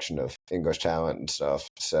selection of English talent and stuff.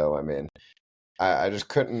 So I mean, I just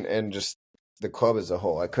couldn't, and just the club as a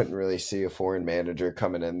whole, I couldn't really see a foreign manager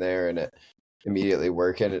coming in there and it immediately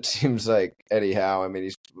working. It seems like Eddie Howe, I mean,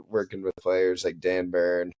 he's working with players like Dan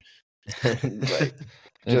Burn. Like,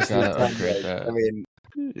 just gotta upgrade that. I mean,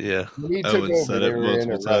 yeah, he took over, they were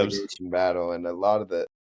in a relegation battle, and a lot of the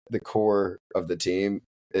core of the team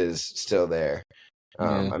is still there.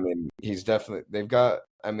 I mean, he's definitely,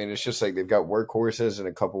 it's just like they've got workhorses and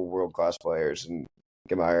a couple world-class players, and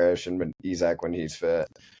Guimaraes and Isak when he's fit.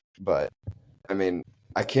 But, I mean,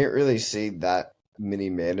 I can't really see that many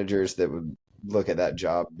managers that would look at that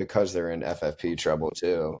job because they're in FFP trouble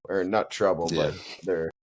too. Or not trouble, but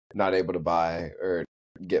they're not able to buy or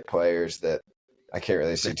get players that I can't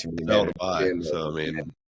really see too many managers doing. So, I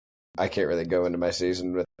mean, I can't really go into my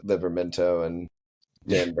season with Livramento and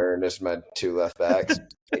Dan Burn as my 2 left backs.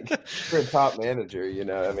 For a top manager,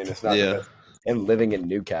 I mean, it's not the best. And living in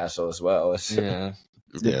Newcastle as well. It's not.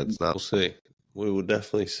 We'll see. We will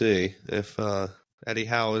definitely see if Eddie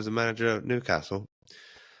Howe is the manager of Newcastle.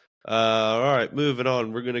 All right, moving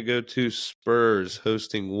on. We're going to go to Spurs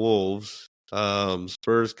hosting Wolves.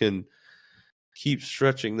 Spurs can keep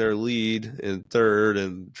stretching their lead in third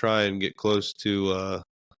and try and get close to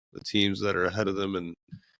the teams that are ahead of them in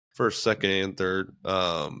first, second, and third,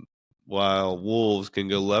 while Wolves can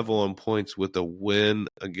go level on points with a win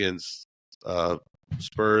against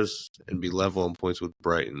Spurs and be level on points with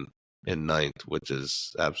Brighton in ninth, which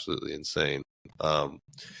is absolutely insane.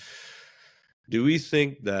 Do we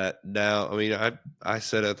think that now, I mean, I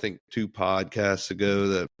said, I think 2 podcasts ago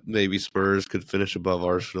that maybe Spurs could finish above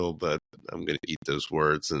Arsenal, but I'm going to eat those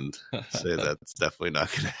words and say that's definitely not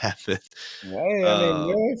going to happen. Hey, I mean,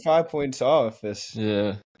 you're only 5 points off. I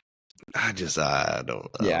don't. I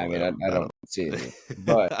don't see it.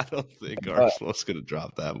 But I don't think Arsenal's going to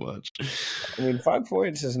drop that much. I mean, 5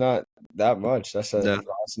 points is not that much. That's a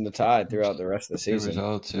loss in the tide throughout the rest of the season.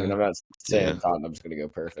 Results, I mean, I'm not saying Tottenham's going to go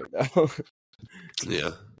perfect, though.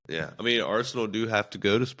 Yeah. I mean, Arsenal do have to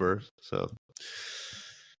go to Spurs, so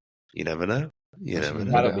you never know.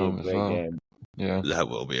 That'll be a great game. Yeah. That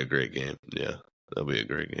will be a great game. Yeah, that'll be a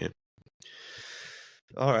great game.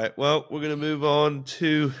 All right. Well, we're going to move on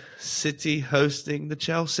to City hosting the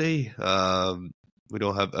Chelsea. We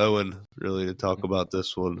don't have Owen really to talk about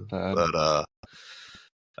this one, but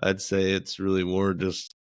I'd say it's really more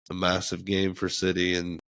just a massive game for City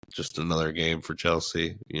and just another game for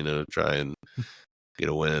Chelsea, try and get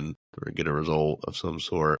a win or get a result of some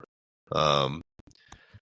sort. But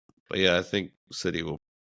yeah, I think City will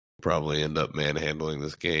probably end up manhandling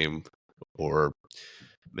this game, or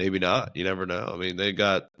maybe not. You never know. I mean, they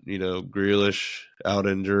got, Grealish out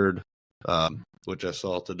injured, which I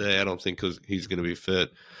saw today. I don't think he's going to be fit.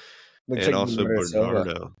 Looks and like also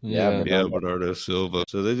Bernardo. Bernardo Silva.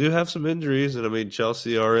 So they do have some injuries. And I mean,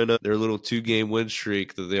 Chelsea are in their little 2-game win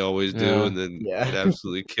streak that they always do. And then get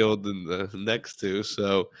absolutely killed in the next 2.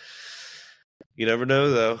 So you never know,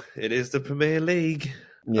 though. It is the Premier League.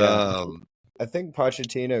 Yeah. I think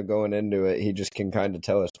Pochettino going into it, he just can kind of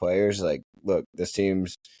tell his players, like, look, this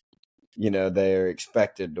team's, they're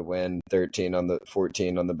expected to win 14 on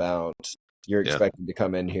the bounce. You're expected to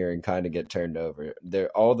come in here and kind of get turned over.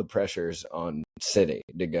 All the pressure's on City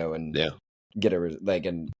to go and get a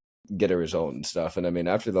result and stuff. And I mean,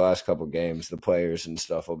 after the last couple games, the players and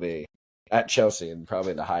stuff will be at Chelsea and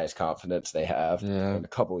probably the highest confidence they have in a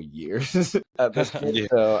couple of years at this point.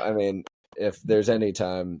 So I mean, if there's any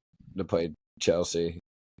time to play Chelsea,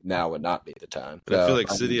 now would not be the time. So, I feel like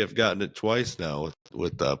City have gotten it twice now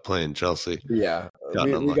with playing Chelsea. Yeah,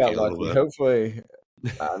 we got lucky. Hopefully.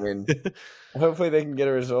 I mean, hopefully they can get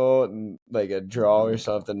a result and like a draw or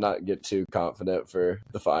something, not get too confident for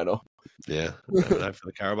the final. Yeah, for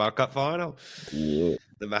the Carabao Cup final. Yeah.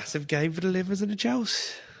 The massive game for the Livers and the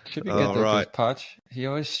Chelsea. Should we get there with Poch? He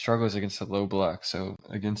always struggles against the low block, so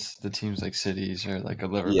against the teams like Cities or like a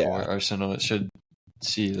Liverpool or Arsenal, it should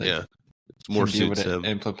see it's more suits him.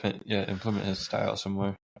 Implement his style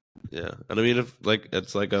somewhere. Yeah, and I mean,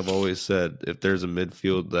 it's like I've always said, if there's a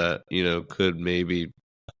midfield that could maybe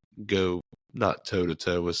go not toe to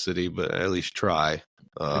toe with City, but at least try.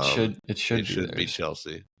 It should be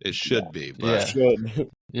Chelsea. It should be, but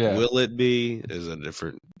will it be is a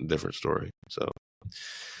different story. So,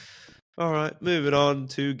 all right, moving on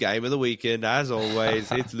to game of the weekend. As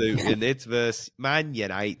always, it's Luton. It's versus Man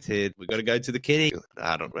United. We're gonna go to the Kinney. No,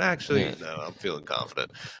 I'm feeling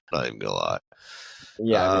confident. Not even gonna lie.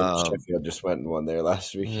 Yeah, Sheffield just went and won there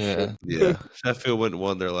last week. Yeah. Sheffield went and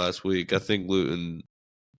won there last week. I think Luton,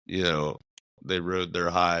 they rode their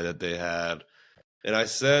high that they had. And I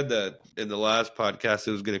said that in the last podcast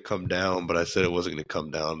it was going to come down, but I said it wasn't going to come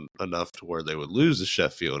down enough to where they would lose to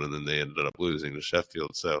Sheffield, and then they ended up losing to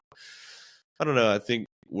Sheffield. So, I don't know. I think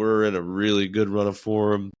we're in a really good run of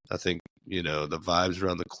form. I think, the vibes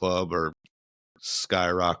around the club are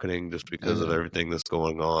skyrocketing just because of everything that's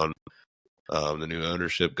going on. The new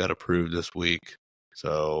ownership got approved this week.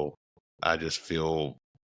 So I just feel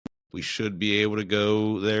we should be able to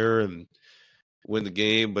go there and win the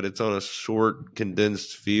game, but it's on a short,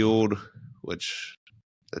 condensed field, which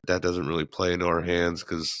that doesn't really play into our hands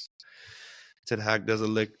because Ten Hag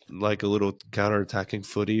doesn't like a little counterattacking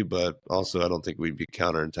footy, but also I don't think we'd be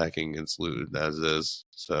counterattacking against Luton as is.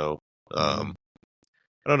 So I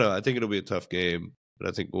don't know. I think it'll be a tough game, but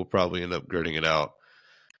I think we'll probably end up gritting it out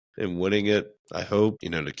and winning it, I hope,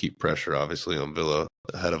 to keep pressure, obviously, on Villa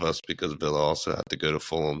ahead of us because Villa also have to go to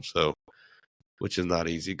Fulham, so which is not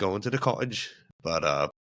easy going to the Cottage. But, I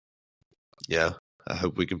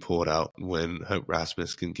hope we can pull it out and win. Hope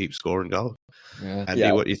Rasmus can keep scoring goals. Yeah.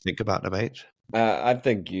 Andy, what do you think about the match? I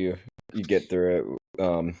think you get through it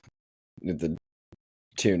with the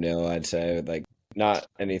 2-0, I'd say. Like, not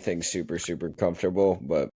anything super, super comfortable,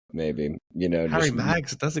 but maybe, Harry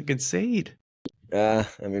Maggs doesn't concede. I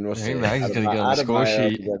mean, we'll see. Maggs going to get on the score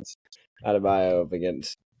sheet. Adebayo up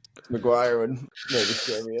against Maguire would maybe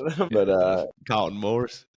scare me a little. But Carlton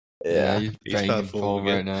Morris. Yeah, he's found form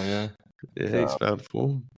right now, Yeah, he's found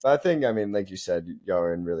form. I think, I mean, like you said, y'all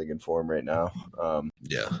are in really good form right now.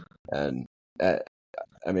 And, I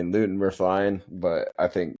mean, Luton were flying, but I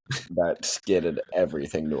think that skidded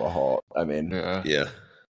everything to a halt. I mean,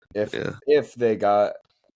 if they got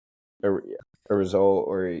a result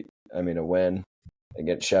or, a win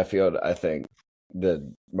against Sheffield, I think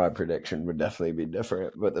my prediction would definitely be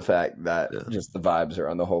different. But the fact that just the vibes are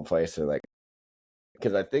on the whole place are like,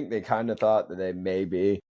 because I think they kind of thought that they may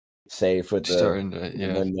be safe with the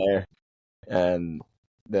win there, and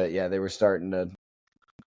they were starting to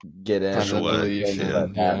get in.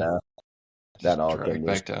 That all came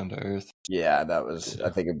back down to earth. Yeah, that was I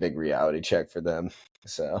think a big reality check for them.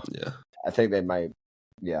 So I think they might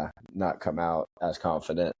not come out as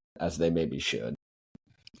confident as they maybe should.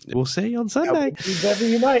 We'll see you on Sunday. Devon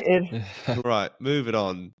United. Right, moving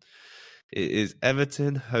on. It is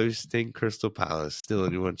Everton hosting Crystal Palace.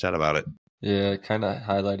 Dylan, you want to chat about it? Yeah, I kind of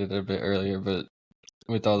highlighted it a bit earlier, but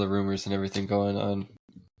with all the rumors and everything going on,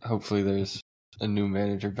 hopefully there's a new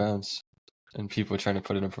manager bounce and people trying to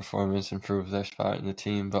put in a performance and prove their spot in the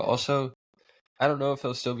team. But also, I don't know if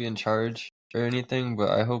he'll still be in charge or anything, but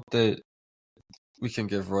I hope that we can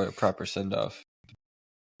give Roy a proper send-off.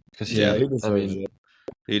 Because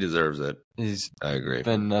he deserves it. I agree.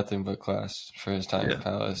 Been nothing but class for his time at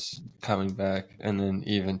Palace, coming back, and then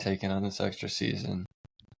even taking on this extra season.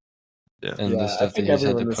 Yeah, and the stuff that he's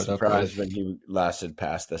had to put up with. When he lasted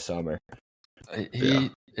past the summer.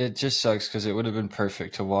 It just sucks because it would have been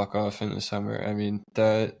perfect to walk off in the summer. I mean,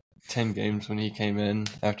 that 10 games when he came in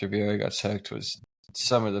after Vieira got sacked was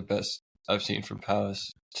some of the best I've seen from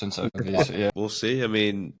Palace since I've been. Yeah, we'll see. I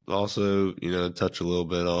mean, also, touch a little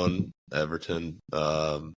bit on Everton.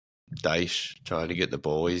 Dyche trying to get the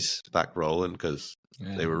boys back rolling because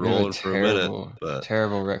they were rolling for a minute. But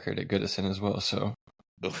terrible record at Goodison as well. So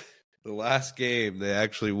the last game they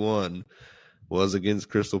actually won was against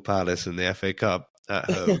Crystal Palace in the FA Cup at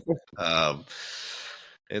home.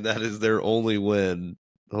 And that is their only win,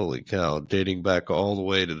 holy cow, dating back all the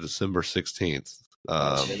way to December 16th.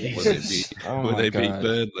 When they beat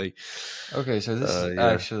Burnley. Okay, so this is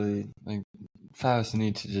actually Palace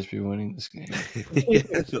need to just be winning this game.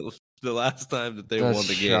 The last time that they won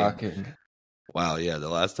the game. Shocking. Wow, yeah, the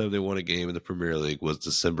last time they won a game in the Premier League was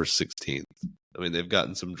December 16th. I mean, they've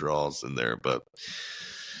gotten some draws in there, but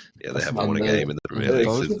they haven't won a game in the Premier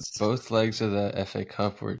League. Both legs of the FA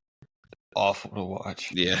Cup were awful to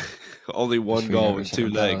watch. Yeah, only one goal with 2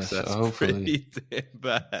 legs. That's pretty damn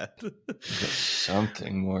bad.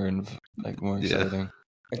 Something more exciting.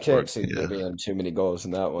 I can't see there being too many goals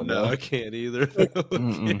in that one. No, I can't either. I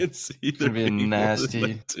can't see there being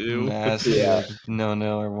nasty, 2. Nasty, 0-0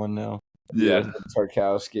 or 1-0. Yeah,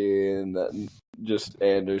 Tarkowski and then just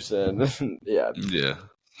Anderson. Yeah.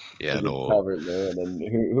 No. And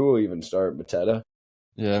who will even start? Mateta?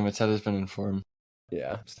 Yeah, Mateta's been in form.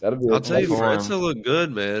 Yeah, that'll be. I'll tell you, França looked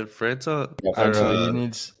good, man. França,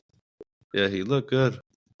 he looked good.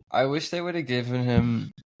 I wish they would have given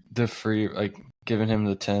him the free, given him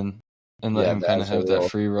the 10 and let him kind of have that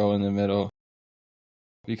free roll in the middle,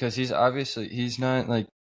 because he's not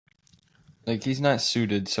he's not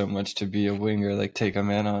suited so much to be a winger, take a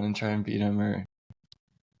man on and try and beat him or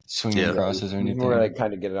swing crosses or anything. He's more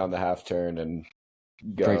kind of get it on the half turn and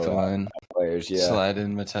go break the line, players, slide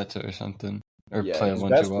in Mateta or something, or play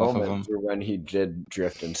 1-2 off of him. When he did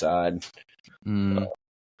drift inside,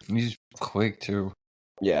 he's quick too.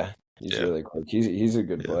 Yeah, he's really quick. He's a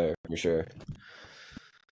good player for sure.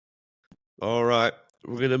 All right,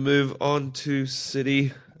 we're gonna move on to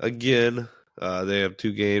City again. They have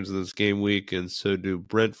 2 games in this game week, and so do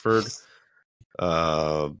Brentford.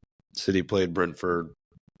 City played Brentford,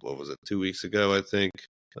 2 weeks ago, I think.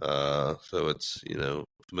 So it's,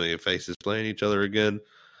 familiar faces playing each other again.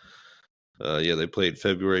 They played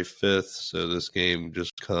February 5th, so this game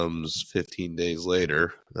just comes 15 days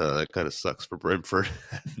later. That kind of sucks for Brentford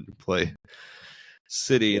having to play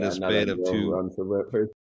City in a span of 2. Run for Brentford.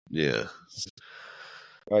 Yeah.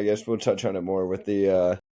 I guess we'll touch on it more with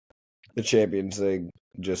the Champions League,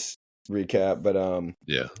 just recap. But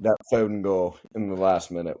that Foden goal in the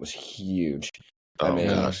last minute was huge.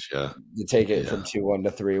 Gosh, yeah. To take it from 2-1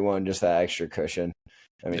 to 3-1, just that extra cushion.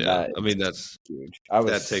 That's huge.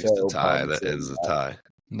 That takes the tie. That ends the tie.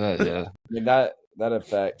 That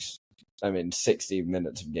affects 60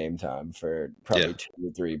 minutes of game time for probably 2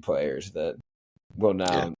 or 3 players that will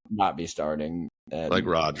now not be starting. And, like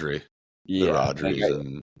Rodri. The Rodris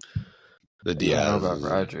and the Diaz. I don't know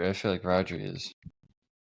about Rodri. I feel like Rodri is.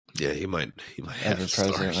 Yeah, he might have to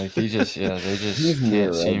start. They just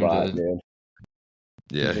can't seem to. Man.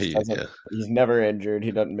 Yeah, he's never injured.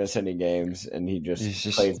 He doesn't miss any games, and he just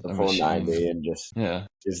plays the full 90 and just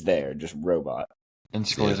is there, just robot. And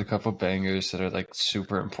scores a couple bangers that are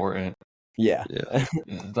super important. Yeah.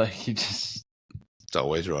 He just. It's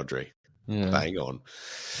always Rodri. Yeah. Bang on.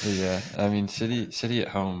 Yeah, City at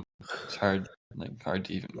home. It's hard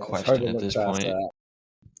to even question at this point.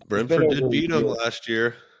 Brentford did beat them last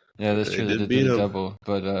year. Yeah, that's true. They did beat double,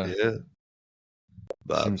 but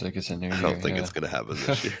but seems like it's a new year. I don't think it's going to happen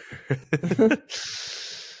this year.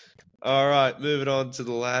 All right, moving on to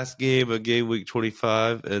the last game of game week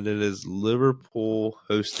 25, and it is Liverpool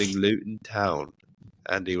hosting Luton Town.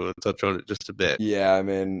 Andy, you want to touch on it just a bit? Yeah,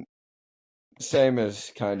 same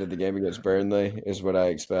as kind of the game against Burnley is what I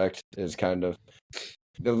expect. Is kind of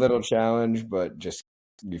a little challenge, but just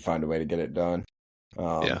you find a way to get it done.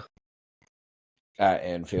 at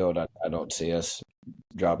Anfield, I don't see us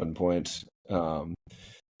dropping points.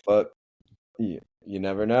 But you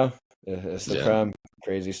never know. It's the Prem.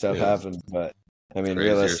 Crazy stuff happens. But, I mean,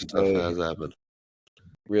 realistically,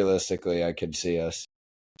 I could see us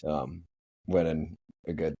winning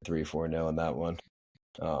a good 3-4-0 in that one.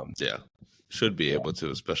 Should be able to,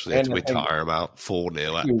 especially after we tire them out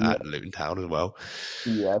 4-0 at Luton Town as well.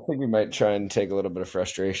 Yeah, I think we might try and take a little bit of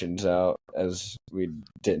frustrations out as we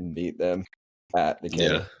didn't beat them at the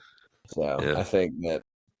game. Yeah. So I think that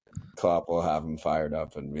Klopp will have them fired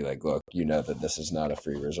up and be like, look, you know that this is not a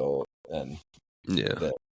free result and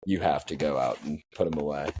that you have to go out and put them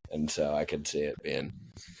away. And so I could see it being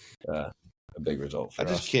a big result for us.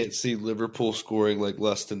 I just can't see Liverpool scoring like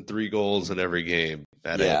less than 3 goals in every game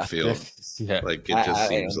at Anfield. Like it just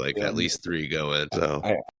seems like at least 3 go in. So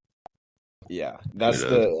that's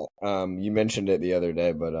you mentioned it the other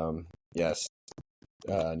day, but yes,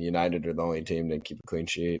 United are the only team that keep a clean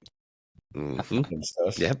sheet. And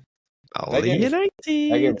stuff. Yep. United.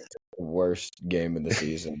 The worst game of the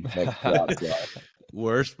season.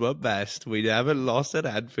 Worst but best. We haven't lost at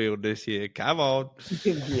Anfield this year. Come on.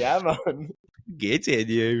 Yeah, man. Get in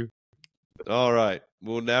you. All right.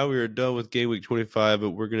 Well, now we are done with game week 25,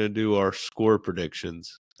 but we're going to do our score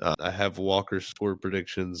predictions. I have Walker's score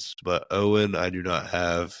predictions, but Owen I do not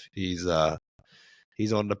have. He's on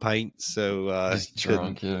the paint, so he's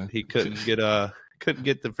drunk. He couldn't get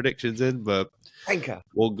the predictions in, but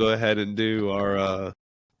we'll go ahead and do our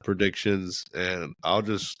predictions, and I'll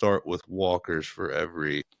just start with Walker's for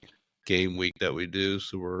every game week that we do.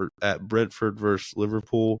 So we're at Brentford versus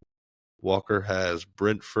Liverpool. Walker has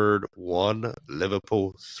Brentford 1,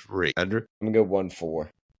 Liverpool 3. Andrew? I'm going to go 1-4.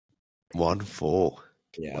 1-4.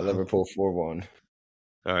 Yeah, wow. Liverpool 4-1.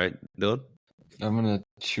 All right, Dylan? I'm going to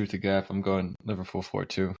shoot the gap. I'm going Liverpool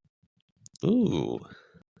 4-2. Ooh,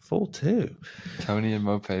 4-2. Tony and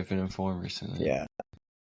Mope have been in form recently. Yeah.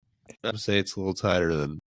 I'd say it's a little tighter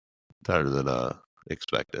than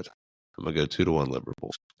expected. I'm going to go 2-1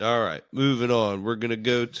 Liverpool. All right, moving on. We're going to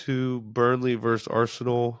go to Burnley versus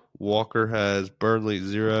Arsenal. Walker has Burnley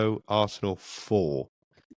 0, Arsenal 4.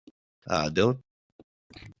 Dylan?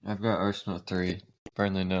 I've got Arsenal 3,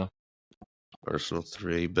 Burnley 0. Arsenal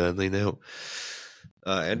 3, Burnley 0.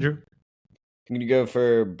 Andrew? I'm going to go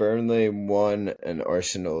for Burnley 1 and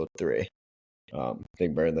Arsenal 3. I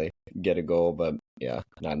think Burnley get a goal, but yeah,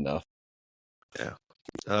 not enough. Yeah.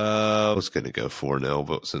 I was going to go 4-0,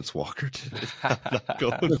 but since Walker did it, I'm not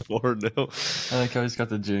going 4-0. I like how he's got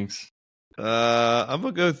the jinx. I'm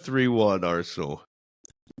going to go 3-1 Arsenal.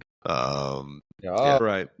 All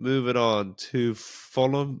right, moving on to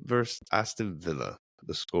Fulham versus Aston Villa.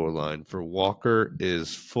 The scoreline for Walker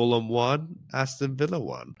is Fulham 1, Aston Villa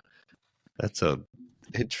 1. That's a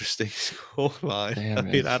interesting scoreline. I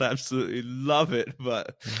mean, I'd absolutely love it,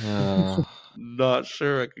 but not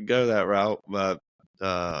sure I could go that route. But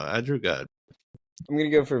Andrew, go ahead. I'm going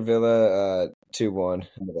to go for Villa 2-1.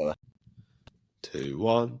 Villa.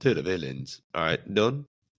 2-1 to the Villains. All right, done.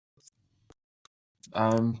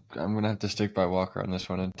 I'm going to have to stick by Walker on this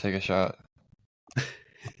one and take a shot.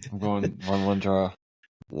 I'm going 1-1 draw.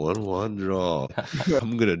 1-1 draw.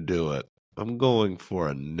 I'm going to do it. I'm going for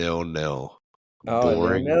a 0-0.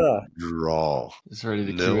 Boring draw. It's ready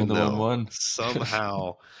to queue in the 1-1.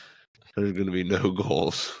 Somehow there's going to be no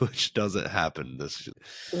goals, which doesn't happen. It's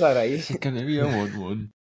going to be a 1-1.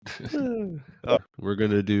 We're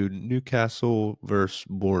going to do Newcastle versus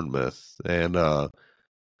Bournemouth. And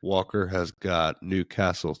Walker has got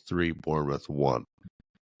Newcastle 3, Bournemouth 1.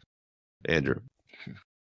 Andrew.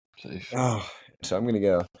 Safe. So I'm going to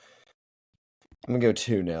go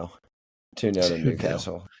 2-0. 2-0 to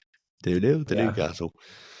Newcastle. 2-0 to Newcastle.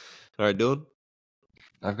 All right, Dylan?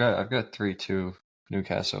 I've got 3-2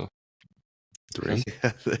 Newcastle. 3?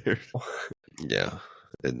 Yeah.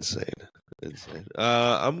 Insane.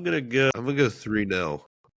 I'm gonna go 3-0.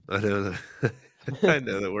 I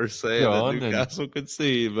know that we're saying that Newcastle could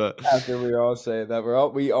see, but after we all say that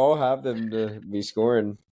we all have them to be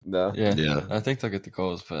scoring though. Yeah. I think they'll get the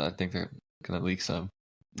goals, but I think they're gonna leak some.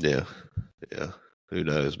 Yeah. Who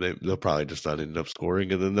knows? Maybe they'll probably just not end up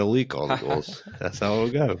scoring, and then they'll leak all the goals. That's how it'll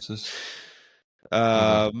go.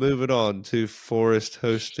 Moving on to Forest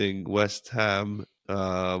hosting West Ham.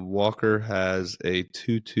 Walker has a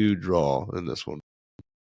 2-2 draw in this one.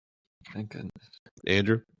 Thank goodness.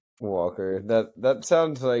 Andrew? Walker. That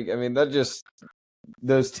sounds like, I mean, that just,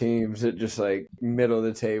 those teams that just like middle of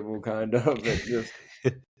the table kind of.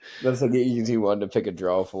 That's like an easy one to pick a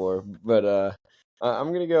draw for. But I'm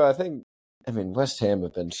going to go, I mean, West Ham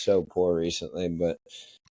have been so poor recently, but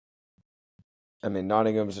I mean,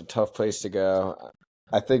 Nottingham's a tough place to go.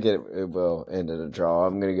 I think it will end in a draw.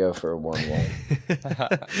 I'm going to go for a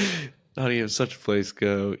 1-1. Not even such a place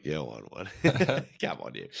go. Yeah, 1-1. Come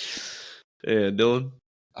on, you. And Dylan?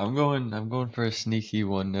 I'm going for a sneaky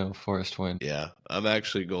 1-0 Forest win. Yeah, I'm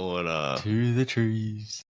actually going to the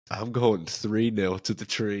trees. I'm going 3-0 to the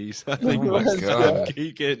trees. I think my son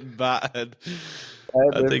keep getting battered.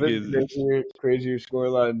 I think it's crazier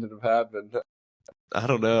scorelines that have happened. I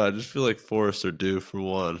don't know. I just feel like Forest are due for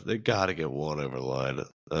one. They got to get one over the line.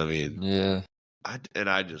 I mean, yeah.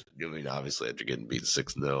 Obviously after getting beat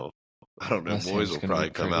 6-0, I don't know. Boys will probably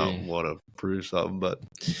come out and want to prove something, but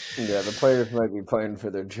yeah, the players might be playing for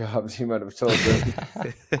their jobs. You might have told them.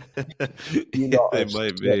 They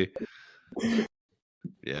might be.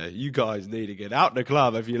 Yeah, you guys need to get out the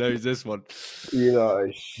club if you lose this one.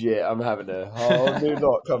 Shit, I'm having a whole new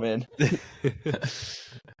lot come in.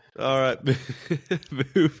 All right,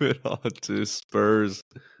 moving on to Spurs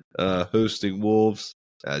hosting Wolves.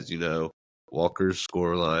 As you know, Walker's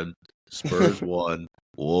scoreline: Spurs 1,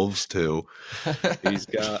 Wolves 2. He's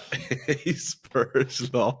got a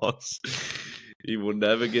Spurs loss. He will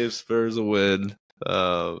never give Spurs a win.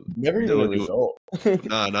 Never even a result.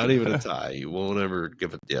 Nah, not even a tie. You won't ever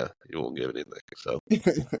give it. Yeah, you won't give anything. So,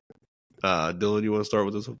 Dylan, you want to start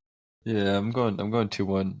with this one? Yeah, I'm going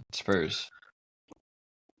 2-1 Spurs.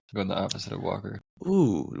 I'm going the opposite of Walker.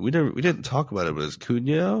 Ooh, we didn't talk about it, but is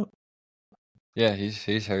Cunha out? Yeah,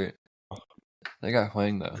 he's hurt. They got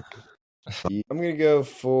Hwang though. I'm gonna go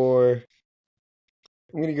for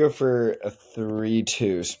a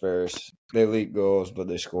 3-2 Spurs. They leak goals, but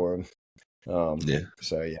they score them. Yeah.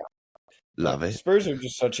 So yeah, love it. Spurs are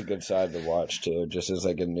just such a good side to watch too. Just as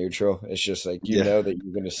like a neutral, it's just like you know that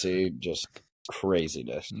you're gonna see just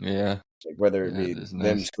craziness. Yeah. Like whether it be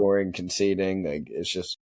them scoring, conceding, like it's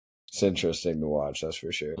interesting to watch. That's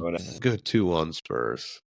for sure. Go 2-1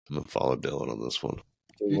 Spurs. I'm gonna follow Dylan on this one.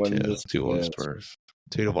 2-1 Spurs.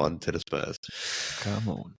 2-1 to the Spurs. Come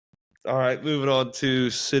on. All right, moving on to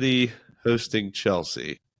City hosting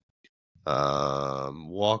Chelsea.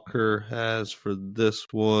 Walker has for this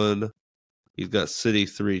one, he's got City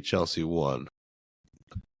 3, Chelsea 1.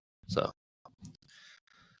 So,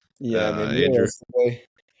 yeah, I mean,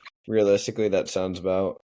 realistically, that sounds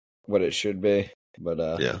about what it should be. But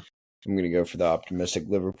yeah, I'm gonna go for the optimistic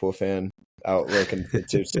Liverpool fan outlook and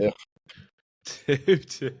 2-2.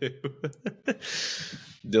 2-2.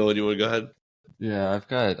 Dylan, you want to go ahead? Yeah, I've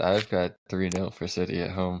got 3-0 for City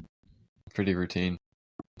at home. Pretty routine.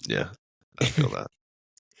 Yeah, I feel that.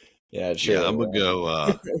 Yeah, sure. Yeah, I'm gonna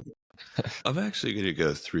go. I'm actually gonna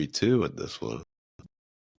go 3-2 in this one.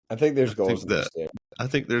 I think there's goals in this game. I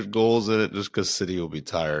think there's goals in it just because City will be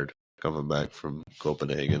tired coming back from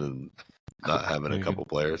Copenhagen and not having a couple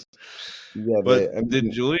players. Yeah, but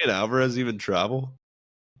did Julian Alvarez even travel?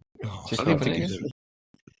 I don't think he did.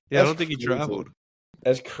 Yeah, I don't think he traveled.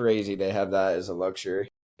 That's crazy. They have that as a luxury.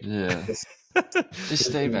 Yeah. Just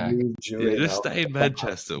stay back. Just stay in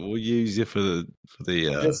Manchester. We'll use you for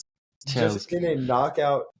the just in a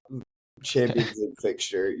knockout Champions League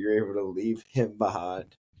fixture, you're able to leave him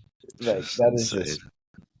behind. Like that is just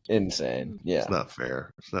insane. Yeah, it's not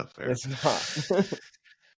fair. It's not.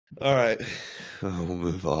 All right, we'll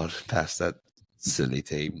move on past that silly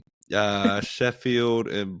team. Sheffield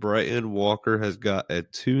and Brighton. Walker has got a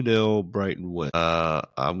 2-0 Brighton win.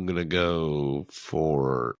 I'm gonna go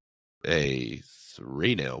for a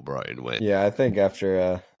 3-0 Brighton win. Yeah, I think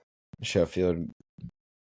after Sheffield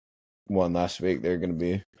won last week, they're gonna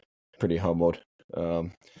be pretty humbled.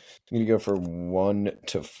 I'm gonna go for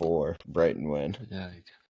 1-4 Brighton win. Yeah,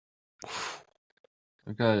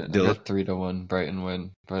 I got 3-1 Brighton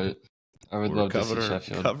win, but I would love to see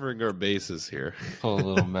Sheffield covering our bases here. Pull a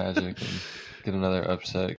little magic and get another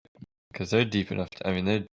upset because they're deep enough.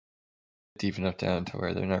 They're deep enough down to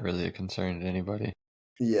where they're not really a concern to anybody.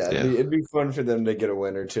 Yeah, it'd be fun for them to get a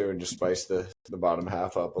win or two and just spice the bottom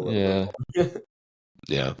half up a little bit.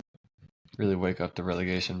 Yeah. Really wake up the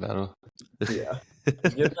relegation battle. Yeah.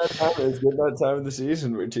 It's getting that time of the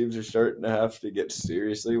season where teams are starting to have to get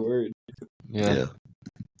seriously worried. Yeah.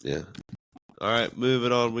 All right,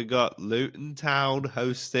 moving on. We got Luton Town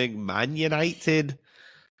hosting Man United.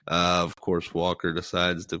 Of course, Walker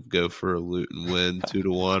decides to go for a Luton win,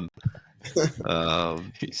 2-1.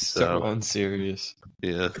 He's so unserious.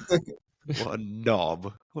 Yeah. What a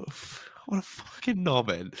knob. What a fucking knob,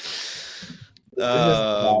 man.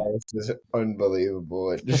 This is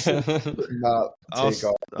unbelievable. It just not I'll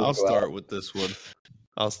start with this one.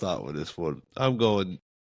 I'm going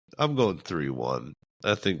 3-1.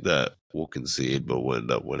 I think that we'll concede, but we'll end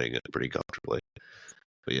up winning it pretty comfortably.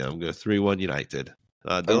 But yeah, I'm going 3-1 United.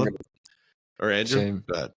 Dylan or Andrew? Same.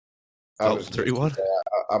 Go ahead. 3-1.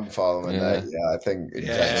 I'm following that. Yeah, I think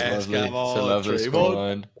exactly. Come on,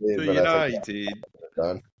 Draymond to United.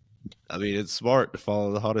 I mean, it's smart to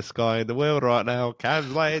follow the hottest guy in the world right now.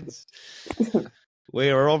 Cavs lads, we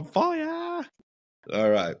are on fire. All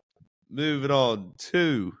right, moving on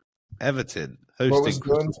to Everton hosting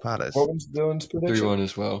Crystal Palace. What was Dylan's prediction? 3-1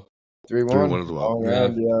 as well. 3-1 as well. All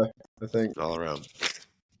around, yeah. I think all around.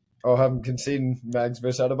 I'll have him conceding Mags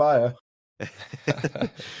versus Adebayo.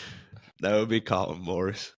 That would be Colin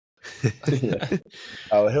Morris. Yeah.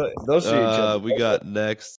 They'll see each other. We got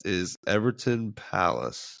next is Everton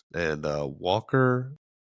Palace, and Walker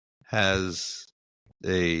has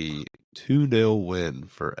a 2-0 win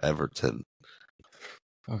for Everton.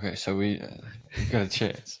 Okay, so we got a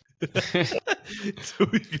chance. So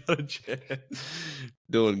we got a chance.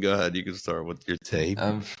 Dylan, go ahead. You can start with your team.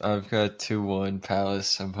 I've got 2-1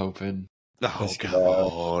 Palace. I'm hoping. Oh, come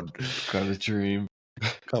on. Got a dream.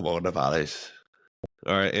 Come on, the Palace.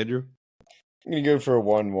 All right, Andrew? I'm going to go for a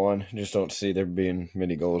 1-1. Just don't see there being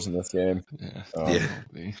many goals in this game.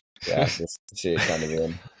 Yeah, just see it kind of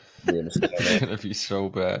being it's going to be so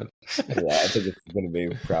bad. Yeah, I think it's going to be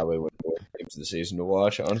probably one of the worst games of the season to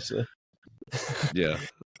watch, honestly. Yeah,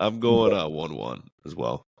 I'm going 1-1 as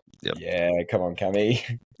well. Yep. Yeah, come on,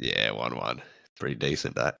 Cammy. Yeah, 1-1. Pretty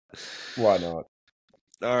decent, that. Why not?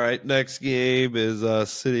 All right, next game is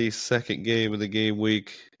City's second game of the game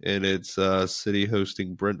week, and it's City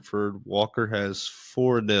hosting Brentford. Walker has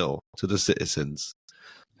 4-0 to the Citizens.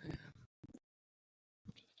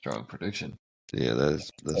 Strong prediction. Yeah,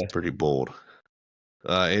 that's pretty bold.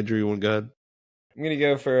 Andrew, you want to go ahead? I'm gonna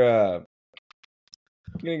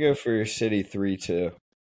go for City 3-2.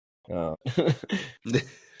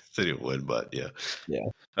 City will win, but yeah. Yeah.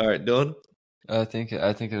 All right, Dylan. I think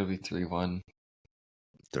it'll be 3-1.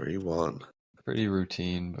 3-1. Pretty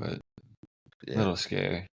routine, but a little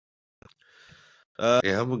scary.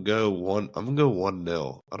 Yeah, I'm gonna go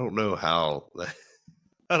 1-0. I don't know how.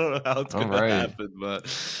 I don't know how it's gonna happen, but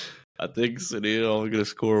I think City are only gonna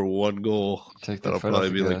score 1 goal. That'll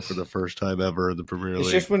probably be like for the first time ever in the Premier League.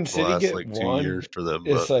 It's just when City get like 1, 2 years for them.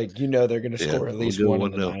 It's like they're gonna score at least 1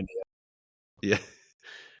 in the 90th. Yeah,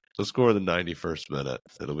 they'll score in the 91st minute.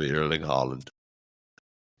 It'll be Erling Haaland.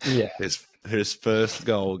 Yeah, his first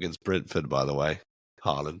goal against Brentford, by the way,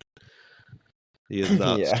 Haaland. He has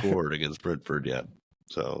not scored against Brentford yet.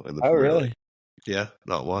 So in the really? League. Yeah,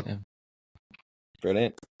 not one. Yeah.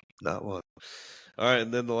 Brilliant. Not one. All right,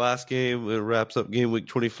 and then the last game, it wraps up game week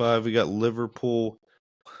 25. We got Liverpool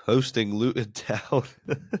hosting Luton Town.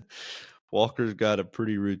 Walker's got a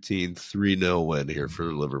pretty routine 3-0 win here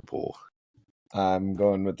for Liverpool. I'm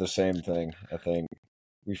going with the same thing. I think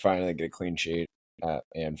we finally get a clean sheet at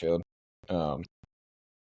Anfield.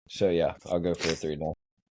 So yeah, I'll go for a 3-0.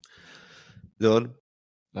 Dylan?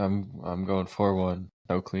 I'm going 4-1.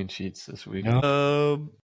 No clean sheets this week.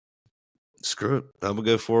 Screw it. I'm gonna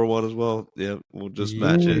go 4-1 as well. Yeah, we'll just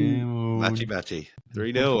match it. Matchy.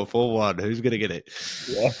 3-0 or 4-1. Who's gonna get it?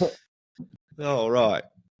 Yeah. All right.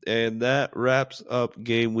 And that wraps up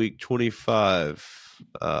game week 25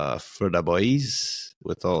 for the boys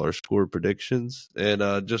with all our score predictions. And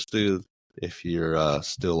if you're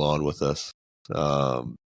still on with us,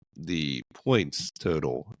 the points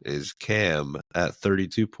total is Cam at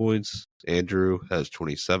 32 points. Andrew has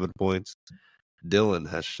 27 points. Dylan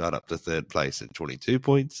has shot up to third place at 22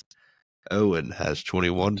 points. Owen has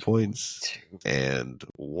 21 points. And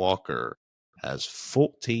Walker has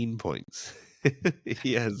 14 points.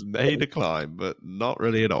 He has made a climb, but not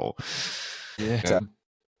really at all. Yeah.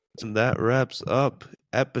 And that wraps up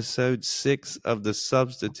episode 6 of The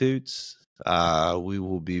Substitutes. We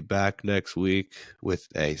will be back next week with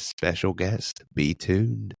a special guest. Be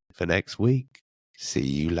tuned for next week. See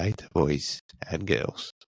you later, boys and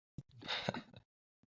girls.